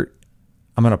here,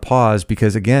 I'm going to pause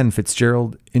because, again,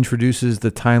 Fitzgerald introduces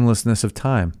the timelessness of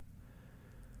time.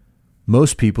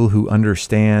 Most people who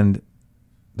understand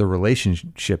the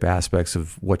relationship aspects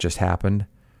of what just happened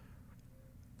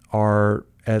are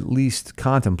at least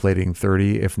contemplating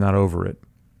 30, if not over it.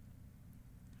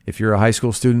 If you're a high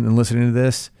school student and listening to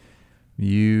this,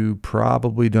 you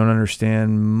probably don't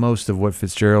understand most of what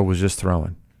Fitzgerald was just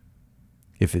throwing.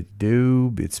 If it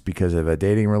do, it's because of a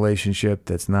dating relationship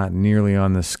that's not nearly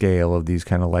on the scale of these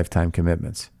kind of lifetime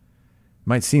commitments.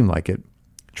 Might seem like it.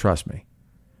 Trust me.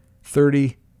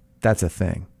 30, that's a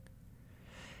thing.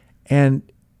 And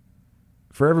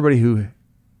for everybody who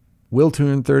will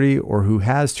turn 30 or who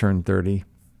has turned 30,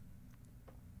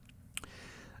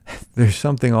 there's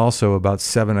something also about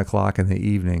 7 o'clock in the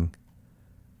evening.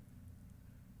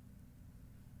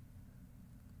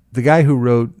 The guy who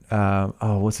wrote,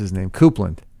 what's his name?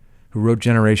 Coupland, who wrote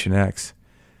Generation X.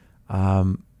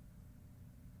 Was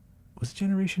it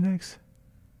Generation X?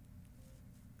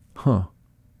 I'm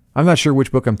not sure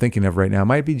which book I'm thinking of right now. It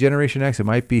might be Generation X. It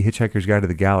might be Hitchhiker's Guide to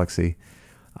the Galaxy.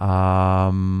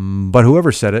 But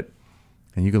whoever said it,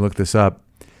 and you can look this up,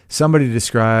 somebody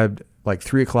described like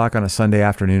 3 o'clock on a Sunday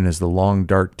afternoon as the long,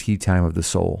 dark tea time of the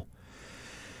soul.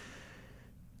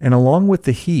 And along with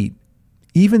the heat,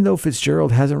 even though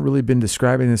Fitzgerald hasn't really been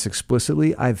describing this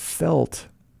explicitly, I've felt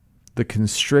the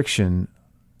constriction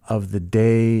of the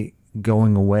day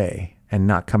going away and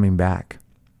not coming back.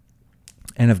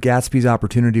 And of Gatsby's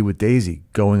opportunity with Daisy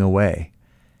going away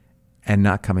and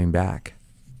not coming back.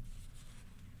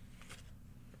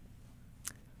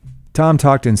 Tom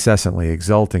talked incessantly,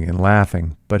 exulting and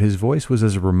laughing, but his voice was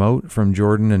as remote from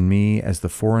Jordan and me as the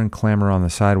foreign clamor on the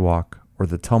sidewalk or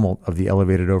the tumult of the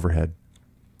elevated overhead.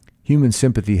 Human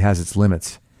sympathy has its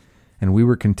limits, and we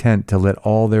were content to let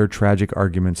all their tragic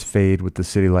arguments fade with the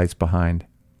city lights behind.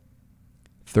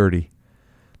 30.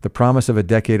 The promise of a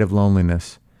decade of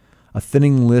loneliness, a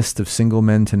thinning list of single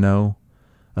men to know,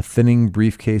 a thinning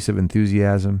briefcase of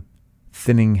enthusiasm,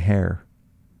 thinning hair.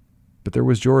 But there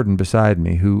was Jordan beside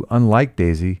me, who, unlike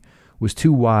Daisy, was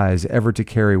too wise ever to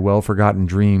carry well-forgotten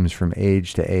dreams from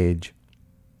age to age.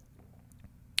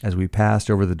 As we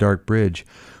passed over the dark bridge,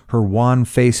 her wan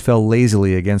face fell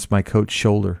lazily against my coat's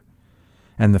shoulder,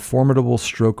 and the formidable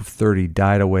stroke of 30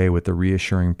 died away with the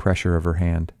reassuring pressure of her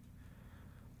hand.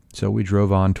 So we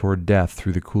drove on toward death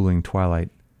through the cooling twilight.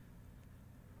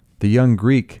 The young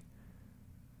Greek,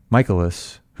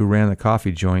 Michaelis, who ran the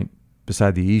coffee joint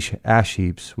beside the ash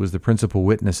heaps, was the principal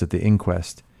witness at the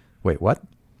inquest. Wait, what?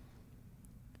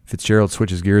 Fitzgerald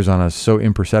switches gears on us so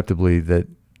imperceptibly that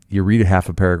you read half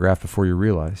a paragraph before you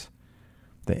realize.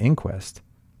 The inquest?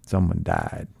 Someone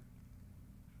died.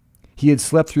 He had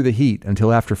slept through the heat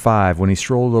until after 5 when he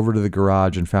strolled over to the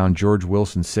garage and found George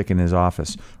Wilson sick in his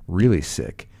office, really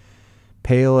sick,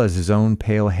 pale as his own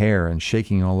pale hair and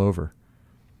shaking all over.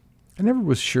 I never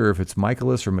was sure if it's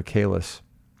Michaelis or Michaelis.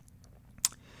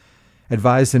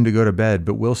 Advised him to go to bed,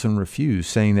 but Wilson refused,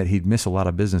 saying that he'd miss a lot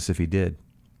of business if he did.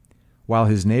 While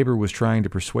his neighbor was trying to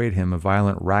persuade him, a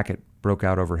violent racket broke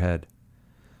out overhead.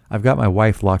 "I've got my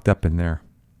wife locked up in there,"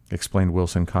 explained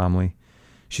Wilson calmly.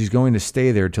 "She's going to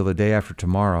stay there till the day after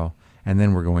tomorrow, and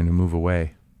then we're going to move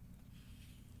away."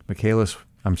 Michaelis,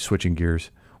 I'm switching gears,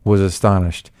 was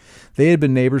astonished. They had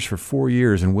been neighbors for 4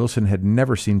 years, and Wilson had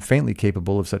never seemed faintly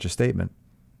capable of such a statement.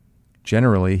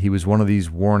 Generally, he was one of these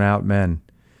worn-out men.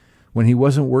 When he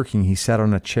wasn't working, he sat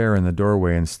on a chair in the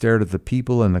doorway and stared at the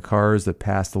people and the cars that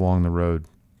passed along the road.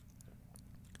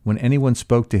 When anyone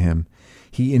spoke to him,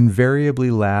 he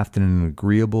invariably laughed in an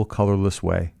agreeable, colorless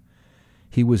way.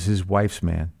 He was his wife's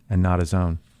man and not his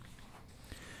own.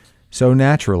 So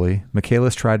naturally,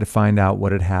 Michaelis tried to find out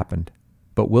what had happened,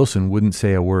 but Wilson wouldn't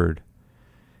say a word.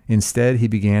 Instead, he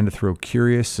began to throw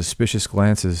curious, suspicious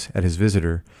glances at his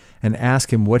visitor and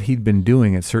ask him what he'd been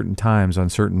doing at certain times on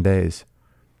certain days.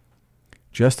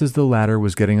 Just as the latter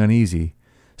was getting uneasy,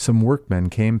 some workmen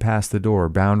came past the door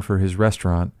bound for his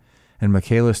restaurant, and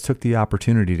Michaelis took the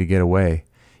opportunity to get away,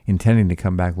 intending to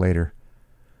come back later.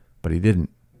 But he didn't.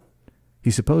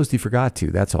 He supposed he forgot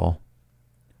to, that's all.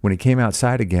 When he came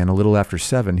outside again a little after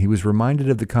 7, he was reminded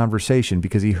of the conversation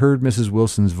because he heard Mrs.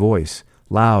 Wilson's voice,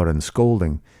 loud and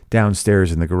scolding,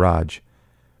 downstairs in the garage.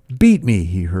 "Beat me,"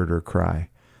 he heard her cry.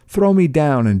 "Throw me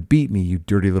down and beat me, you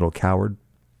dirty little coward."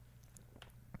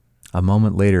 A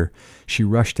moment later, she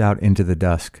rushed out into the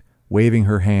dusk, waving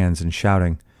her hands and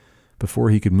shouting.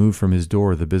 Before he could move from his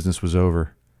door, the business was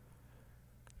over.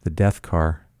 The death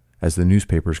car, as the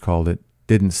newspapers called it,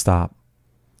 didn't stop.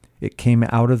 It came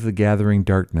out of the gathering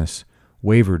darkness,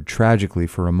 wavered tragically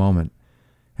for a moment,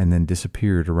 and then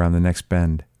disappeared around the next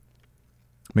bend.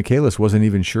 Michaelis wasn't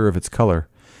even sure of its color.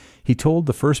 He told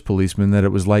the first policeman that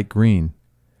it was light green.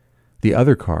 The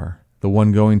other car, the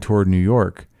one going toward New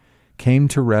York, came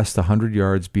to rest 100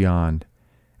 yards beyond,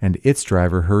 and its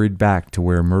driver hurried back to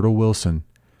where Myrtle Wilson,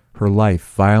 her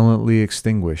life violently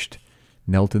extinguished,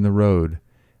 knelt in the road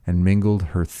and mingled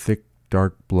her thick,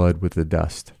 dark blood with the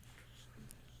dust.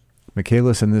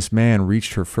 Michaelis and this man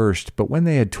reached her first, but when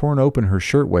they had torn open her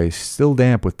shirtwaist, still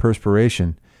damp with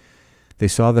perspiration, they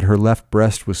saw that her left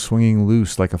breast was swinging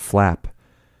loose like a flap,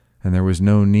 and there was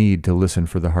no need to listen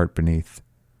for the heart beneath.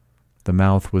 The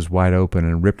mouth was wide open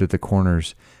and ripped at the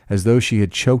corners, as though she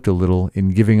had choked a little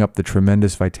in giving up the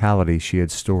tremendous vitality she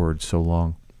had stored so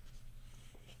long.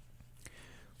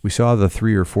 We saw the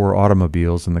 3 or 4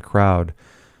 automobiles in the crowd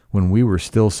when we were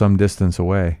still some distance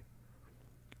away.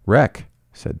 "Wreck,"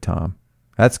 said Tom.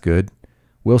 "That's good.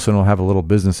 Wilson will have a little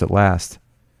business at last."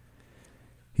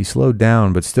 He slowed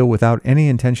down, but still without any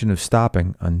intention of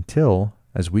stopping, until,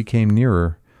 as we came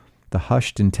nearer, the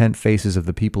hushed, intent faces of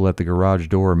the people at the garage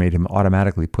door made him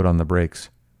automatically put on the brakes.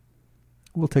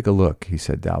 "We'll take a look," he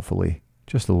said doubtfully.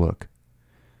 "Just a look."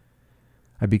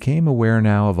 I became aware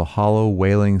now of a hollow,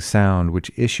 wailing sound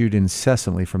which issued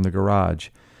incessantly from the garage,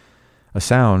 a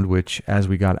sound which, as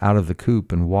we got out of the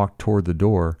coupe and walked toward the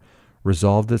door,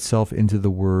 resolved itself into the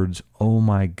words, "Oh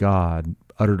my God,"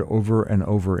 uttered over and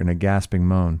over in a gasping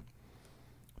moan.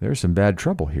 "There's some bad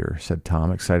trouble here," said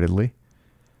Tom excitedly.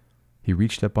 He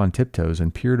reached up on tiptoes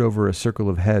and peered over a circle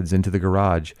of heads into the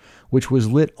garage, which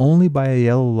was lit only by a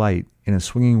yellow light in a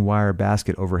swinging wire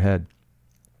basket overhead.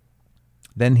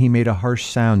 Then he made a harsh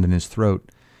sound in his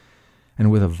throat,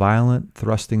 and with a violent,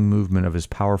 thrusting movement of his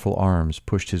powerful arms,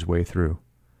 pushed his way through.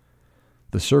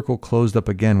 The circle closed up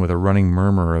again with a running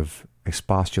murmur of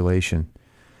expostulation.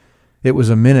 It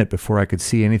was a minute before I could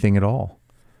see anything at all.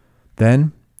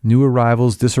 Then new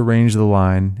arrivals disarranged the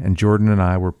line, and Jordan and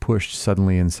I were pushed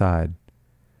suddenly inside.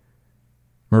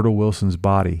 Myrtle Wilson's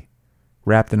body,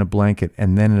 wrapped in a blanket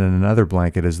and then in another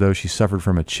blanket as though she suffered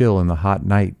from a chill in the hot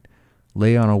night,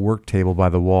 lay on a work table by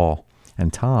the wall,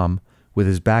 and Tom, with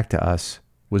his back to us,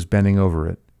 was bending over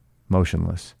it,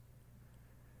 motionless.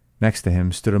 Next to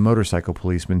him stood a motorcycle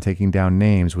policeman taking down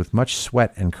names with much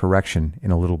sweat and correction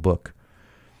in a little book.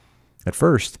 At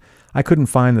first, I couldn't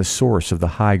find the source of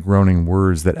the high groaning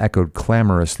words that echoed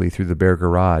clamorously through the bare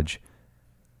garage.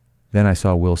 Then I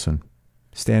saw Wilson,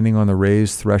 standing on the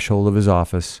raised threshold of his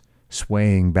office,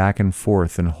 swaying back and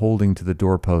forth and holding to the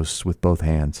doorposts with both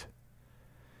hands.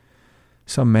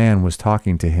 Some man was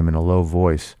talking to him in a low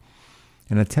voice,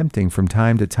 and attempting from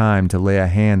time to time to lay a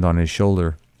hand on his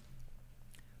shoulder.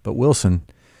 But Wilson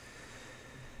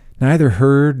neither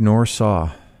heard nor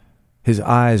saw. His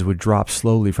eyes would drop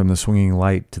slowly from the swinging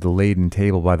light to the laden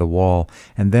table by the wall,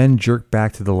 and then jerk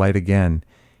back to the light again,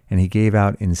 and he gave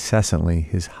out incessantly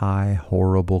his high,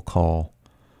 horrible call.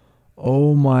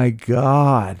 "Oh, my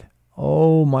God!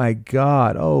 Oh, my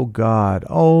God! Oh, God!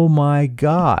 Oh, my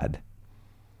God!"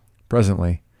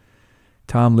 Presently,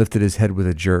 Tom lifted his head with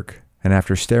a jerk, and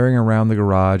after staring around the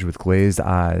garage with glazed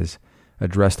eyes,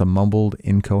 addressed a mumbled,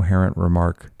 incoherent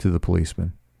remark to the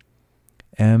policeman.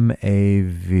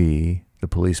 "M-A-V," the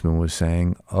policeman was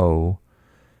saying. "O."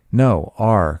 "No,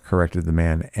 R," corrected the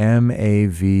man. "M-A-V-O-R-O."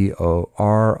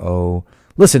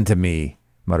 "Listen to me,"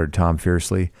 muttered Tom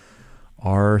fiercely.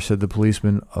 "R," said the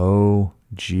policeman. "O,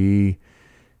 G,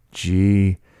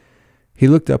 G." He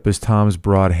looked up as Tom's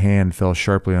broad hand fell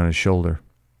sharply on his shoulder.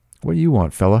 "What do you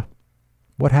want, fella?"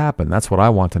 "What happened? That's what I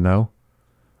want to know."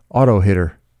 "Auto hit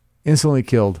her. Instantly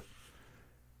killed."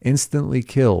 "Instantly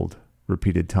killed,"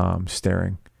 repeated Tom,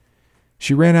 staring.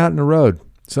 "She ran out in the road.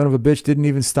 Son of a bitch didn't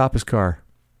even stop his car."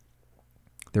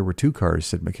 "There were 2 cars,"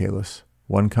 said Michaelis.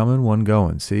 "One coming, one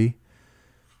going, see?"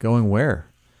 "Going where?"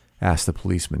 asked the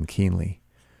policeman keenly.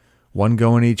 "One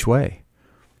going each way."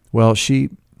 "Well,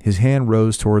 his hand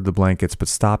rose toward the blankets but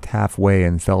stopped halfway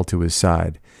and fell to his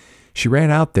side. "She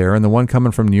ran out there, and the one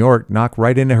coming from New York knocked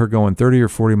right into her going 30 or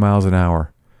 40 miles an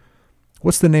hour."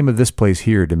 "What's the name of this place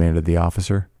here?" demanded the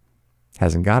officer.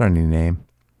 "Hasn't got any name."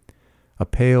 A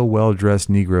pale, well-dressed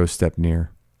Negro stepped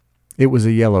near. "It was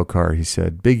a yellow car," he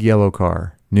said. "Big yellow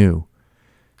car. New."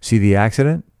 "See the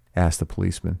accident?" asked the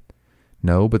policeman.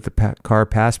 "No, but the car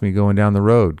passed me going down the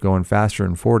road, going faster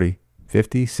than 40,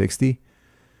 50, 60.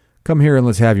 "Come here and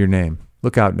let's have your name.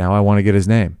 Look out now, I want to get his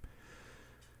name."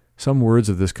 Some words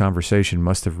of this conversation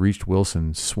must have reached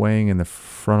Wilson, swaying in the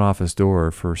front office door,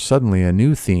 for suddenly a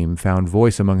new theme found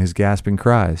voice among his gasping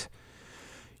cries.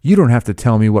 "You don't have to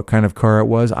tell me what kind of car it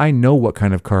was. I know what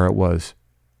kind of car it was."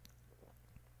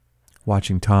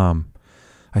 Watching Tom,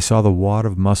 I saw the wad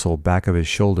of muscle back of his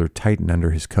shoulder tighten under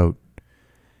his coat.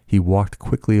 He walked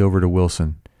quickly over to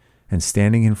Wilson, and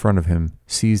standing in front of him,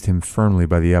 seized him firmly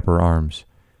by the upper arms.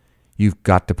 "You've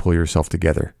got to pull yourself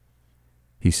together,"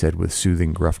 he said with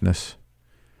soothing gruffness.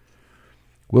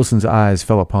 Wilson's eyes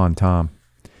fell upon Tom.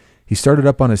 He started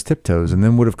up on his tiptoes and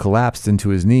then would have collapsed into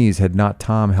his knees had not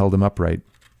Tom held him upright.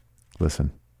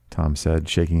 "Listen," Tom said,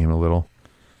 shaking him a little.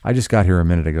 "I just got here a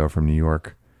minute ago from New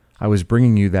York. I was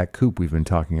bringing you that coupe we've been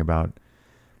talking about.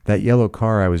 That yellow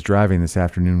car I was driving this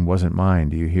afternoon wasn't mine,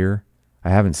 do you hear? I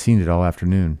haven't seen it all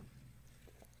afternoon."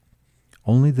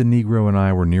 Only the Negro and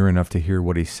I were near enough to hear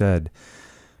what he said,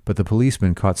 but the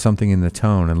policeman caught something in the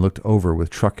tone and looked over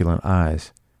with truculent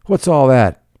eyes. "What's all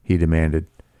that?" he demanded.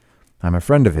 "I'm a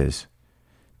friend of his."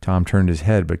 Tom turned his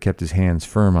head but kept his hands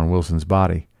firm on Wilson's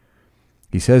body.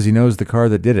 "He says he knows the car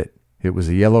that did it. It was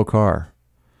a yellow car."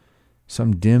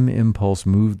 Some dim impulse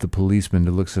moved the policeman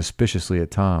to look suspiciously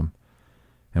at Tom.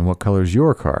 "And what color's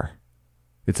your car?"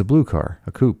 "It's a blue car,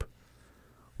 a coupe."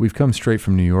 "We've come straight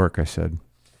from New York," I said.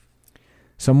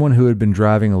 Someone who had been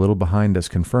driving a little behind us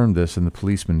confirmed this, and the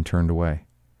policeman turned away.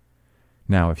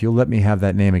 "Now, if you'll let me have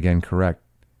that name again correct."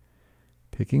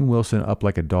 Picking Wilson up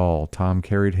like a doll, Tom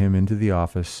carried him into the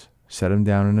office, set him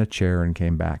down in a chair, and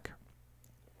came back.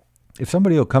 "If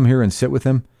somebody will come here and sit with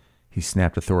him," he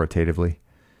snapped authoritatively.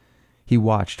 He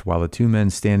watched while the 2 men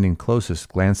standing closest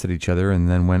glanced at each other and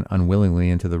then went unwillingly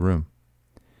into the room.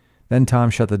 Then Tom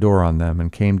shut the door on them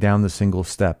and came down the single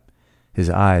step, his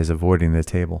eyes avoiding the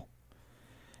table.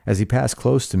 As he passed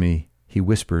close to me, he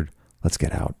whispered, "Let's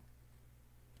get out."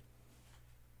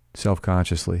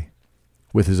 Self-consciously,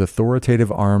 with his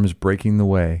authoritative arms breaking the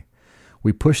way,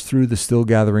 we pushed through the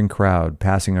still-gathering crowd,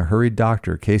 passing a hurried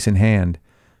doctor, case in hand,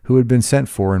 who had been sent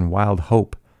for in wild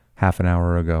hope half an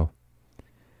hour ago.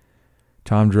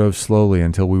 Tom drove slowly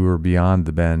until we were beyond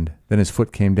the bend. Then his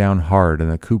foot came down hard,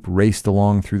 and the coupe raced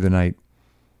along through the night.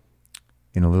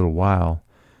 In a little while,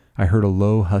 I heard a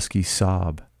low, husky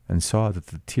sob, and saw that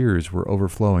the tears were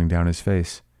overflowing down his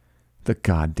face. "The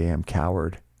goddamn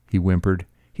coward," he whimpered.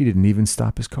 "He didn't even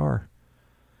stop his car."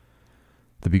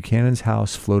 The Buchanan's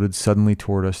house floated suddenly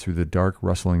toward us through the dark,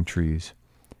 rustling trees.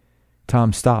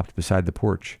 Tom stopped beside the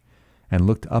porch and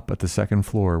looked up at the second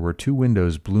floor where 2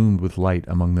 windows bloomed with light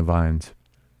among the vines.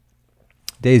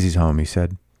 "Daisy's home," he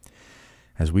said.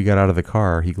 As we got out of the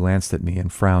car, he glanced at me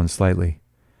and frowned slightly.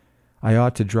 "I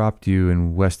ought to drop you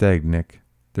in West Egg, Nick.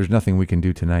 There's nothing we can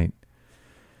do tonight."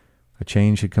 A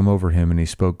change had come over him, and he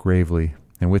spoke gravely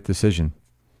and with decision.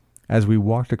 As we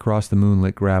walked across the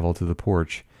moonlit gravel to the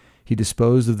porch, he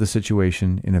disposed of the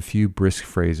situation in a few brisk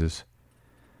phrases.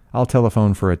 "I'll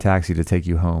telephone for a taxi to take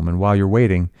you home, and while you're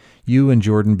waiting, you and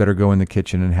Jordan better go in the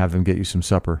kitchen and have them get you some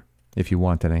supper, if you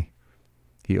want any."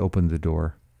 He opened the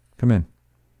door. Come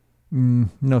in.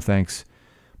 No thanks,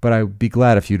 but I'd be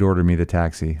glad if you'd order me the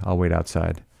taxi. I'll wait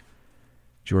outside.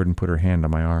 Jordan put her hand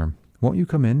on my arm. Won't you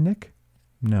come in, Nick?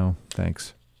 No,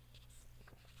 thanks.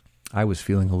 I was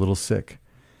feeling a little sick,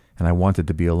 and I wanted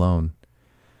to be alone.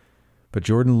 But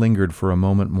Jordan lingered for a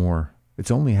moment more.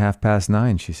 It's only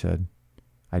 9:30, she said.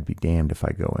 I'd be damned if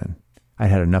I go in.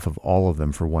 I'd had enough of all of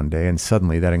them for one day, and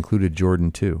suddenly that included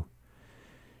Jordan too.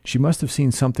 She must have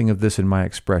seen something of this in my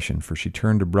expression, for she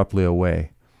turned abruptly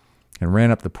away and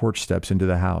ran up the porch steps into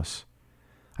the house.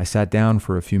 I sat down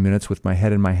for a few minutes with my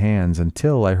head in my hands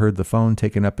until I heard the phone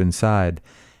taken up inside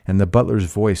and the butler's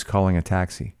voice calling a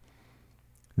taxi.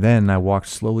 Then I walked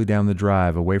slowly down the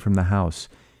drive away from the house,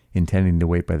 intending to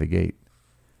wait by the gate.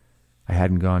 I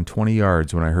hadn't gone 20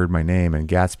 yards when I heard my name, and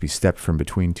Gatsby stepped from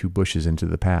between two bushes into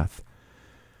the path.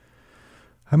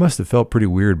 I must have felt pretty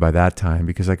weird by that time,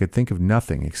 because I could think of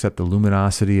nothing except the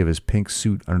luminosity of his pink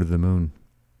suit under the moon.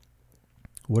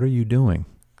 What are you doing?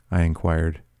 I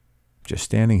inquired. Just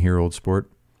standing here, old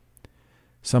sport.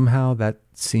 Somehow that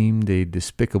seemed a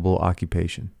despicable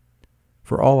occupation.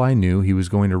 For all I knew, he was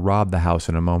going to rob the house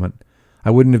in a moment.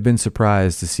 I wouldn't have been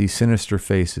surprised to see sinister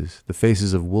faces, the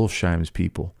faces of Wolfsheim's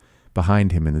people,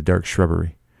 behind him in the dark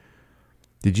shrubbery.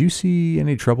 Did you see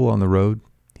any trouble on the road?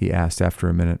 He asked after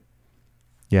a minute.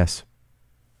 Yes.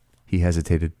 He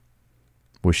hesitated.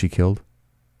 Was she killed?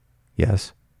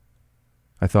 Yes.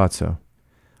 I thought so.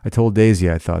 I told Daisy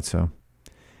I thought so.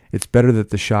 It's better that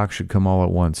the shock should come all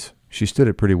at once. She stood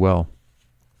it pretty well.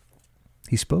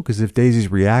 He spoke as if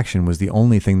Daisy's reaction was the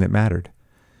only thing that mattered.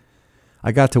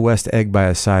 I got to West Egg by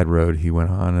a side road, he went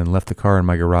on, and left the car in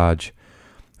my garage.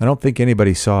 I don't think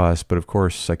anybody saw us, but of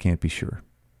course I can't be sure.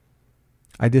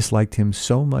 I disliked him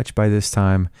so much by this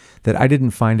time that I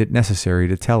didn't find it necessary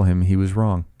to tell him he was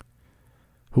wrong.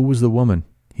 Who was the woman?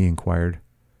 He inquired.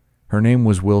 Her name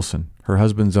was Wilson. Her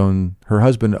husband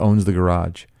owns the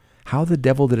garage. How the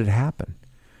devil did it happen?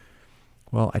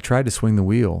 Well, I tried to swing the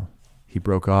wheel. He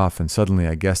broke off, and suddenly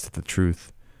I guessed at the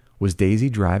truth. Was Daisy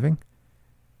driving?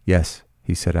 Yes,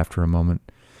 he said after a moment.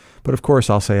 But of course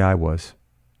I'll say I was.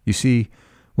 You see,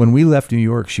 when we left New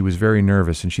York, she was very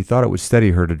nervous, and she thought it would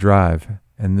steady her to drive,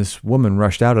 and this woman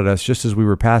rushed out at us just as we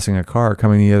were passing a car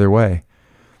coming the other way.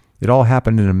 It all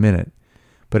happened in a minute,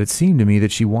 but it seemed to me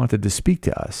that she wanted to speak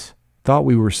to us, thought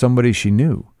we were somebody she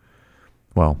knew.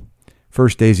 Well,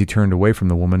 first Daisy turned away from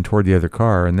the woman toward the other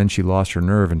car, and then she lost her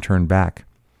nerve and turned back.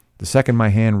 The second my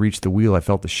hand reached the wheel, I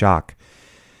felt the shock.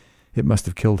 It must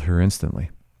have killed her instantly.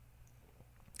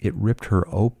 It ripped her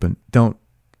open. Don't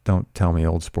tell me,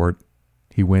 old sport.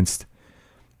 He winced.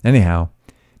 Anyhow,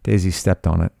 Daisy stepped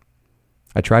on it.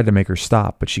 I tried to make her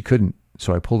stop, but she couldn't,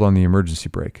 so I pulled on the emergency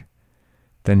brake.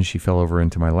 Then she fell over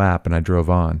into my lap, and I drove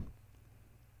on.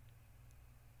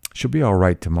 She'll be all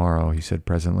right tomorrow, he said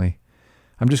presently.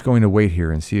 I'm just going to wait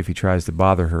here and see if he tries to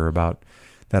bother her about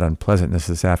that unpleasantness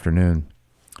this afternoon.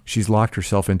 She's locked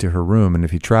herself into her room, and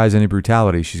if he tries any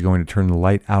brutality, she's going to turn the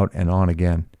light out and on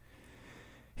again.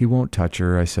 He won't touch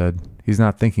her, I said. He's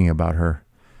not thinking about her.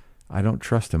 I don't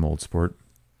trust him, old sport.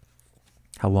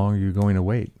 How long are you going to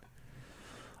wait?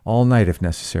 All night, if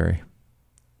necessary.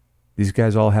 These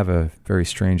guys all have a very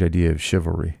strange idea of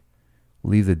chivalry.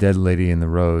 Leave the dead lady in the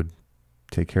road.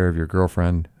 Take care of your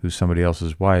girlfriend, who's somebody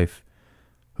else's wife,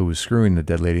 who was screwing the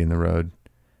dead lady in the road,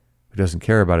 who doesn't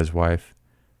care about his wife,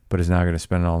 but is now going to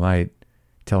spend all night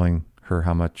telling her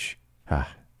how much...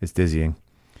 it's dizzying.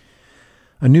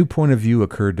 A new point of view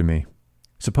occurred to me.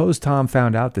 Suppose Tom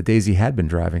found out that Daisy had been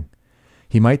driving.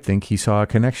 He might think he saw a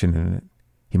connection in it.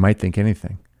 He might think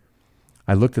anything.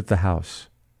 I looked at the house.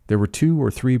 There were 2 or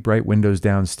 3 bright windows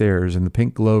downstairs and the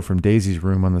pink glow from Daisy's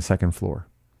room on the second floor.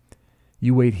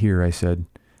 You wait here, I said.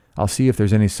 I'll see if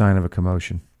there's any sign of a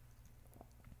commotion.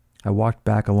 I walked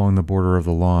back along the border of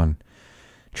the lawn,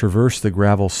 traversed the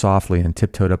gravel softly, and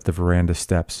tiptoed up the veranda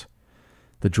steps.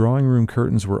 The drawing room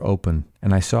curtains were open,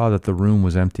 and I saw that the room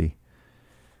was empty.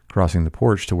 Crossing the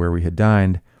porch to where we had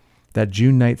dined, that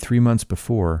June night 3 months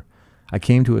before, I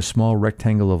came to a small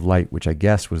rectangle of light which I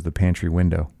guessed was the pantry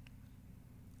window.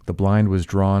 The blind was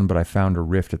drawn, but I found a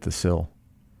rift at the sill.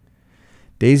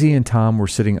 Daisy and Tom were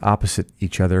sitting opposite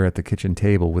each other at the kitchen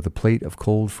table with a plate of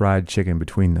cold fried chicken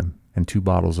between them and 2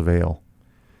 bottles of ale.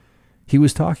 He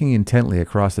was talking intently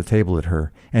across the table at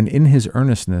her, and in his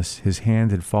earnestness his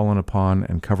hand had fallen upon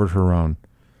and covered her own.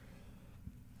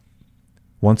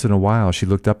 Once in a while she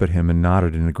looked up at him and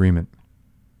nodded in agreement.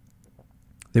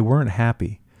 They weren't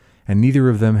happy, and neither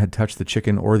of them had touched the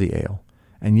chicken or the ale,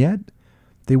 and yet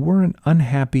they weren't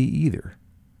unhappy either.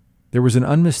 There was an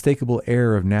unmistakable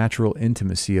air of natural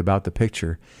intimacy about the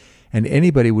picture, and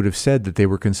anybody would have said that they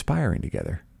were conspiring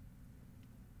together.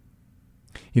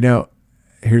 You know,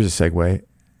 here's a segue.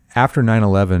 After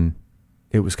 9/11,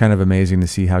 it was kind of amazing to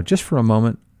see how just for a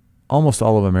moment, almost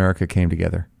all of America came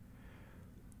together.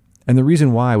 And the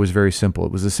reason why was very simple.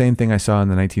 It was the same thing I saw in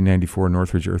the 1994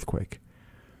 Northridge earthquake.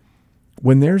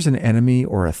 When there's an enemy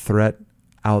or a threat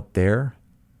out there,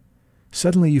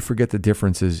 suddenly you forget the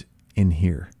differences in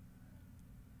here.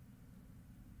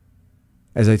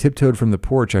 As I tiptoed from the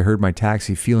porch, I heard my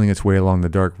taxi feeling its way along the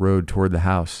dark road toward the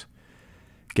house.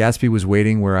 Gatsby was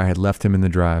waiting where I had left him in the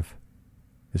drive.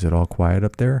 "Is it all quiet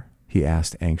up there?" he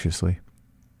asked anxiously.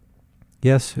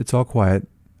 "Yes, it's all quiet."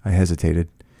 I hesitated.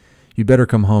 "You'd better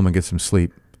come home and get some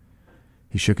sleep."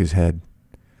 He shook his head.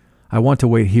 "I want to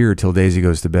wait here till Daisy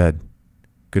goes to bed.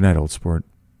 Good night, old sport."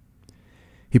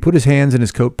 He put his hands in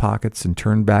his coat pockets and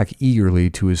turned back eagerly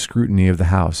to his scrutiny of the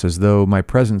house, as though my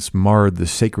presence marred the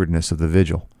sacredness of the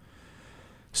vigil.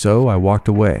 So I walked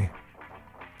away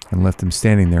and left him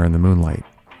standing there in the moonlight,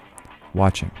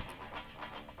 watching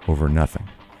over nothing.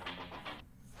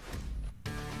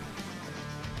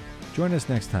 Join us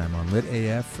next time on Lit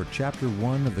AF for Chapter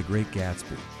 1 of The Great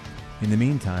Gatsby. In the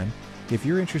meantime, if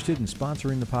you're interested in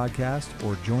sponsoring the podcast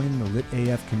or joining the Lit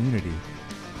AF community,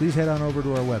 please head on over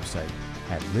to our website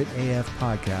at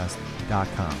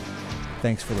litafpodcast.com.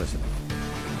 Thanks for listening.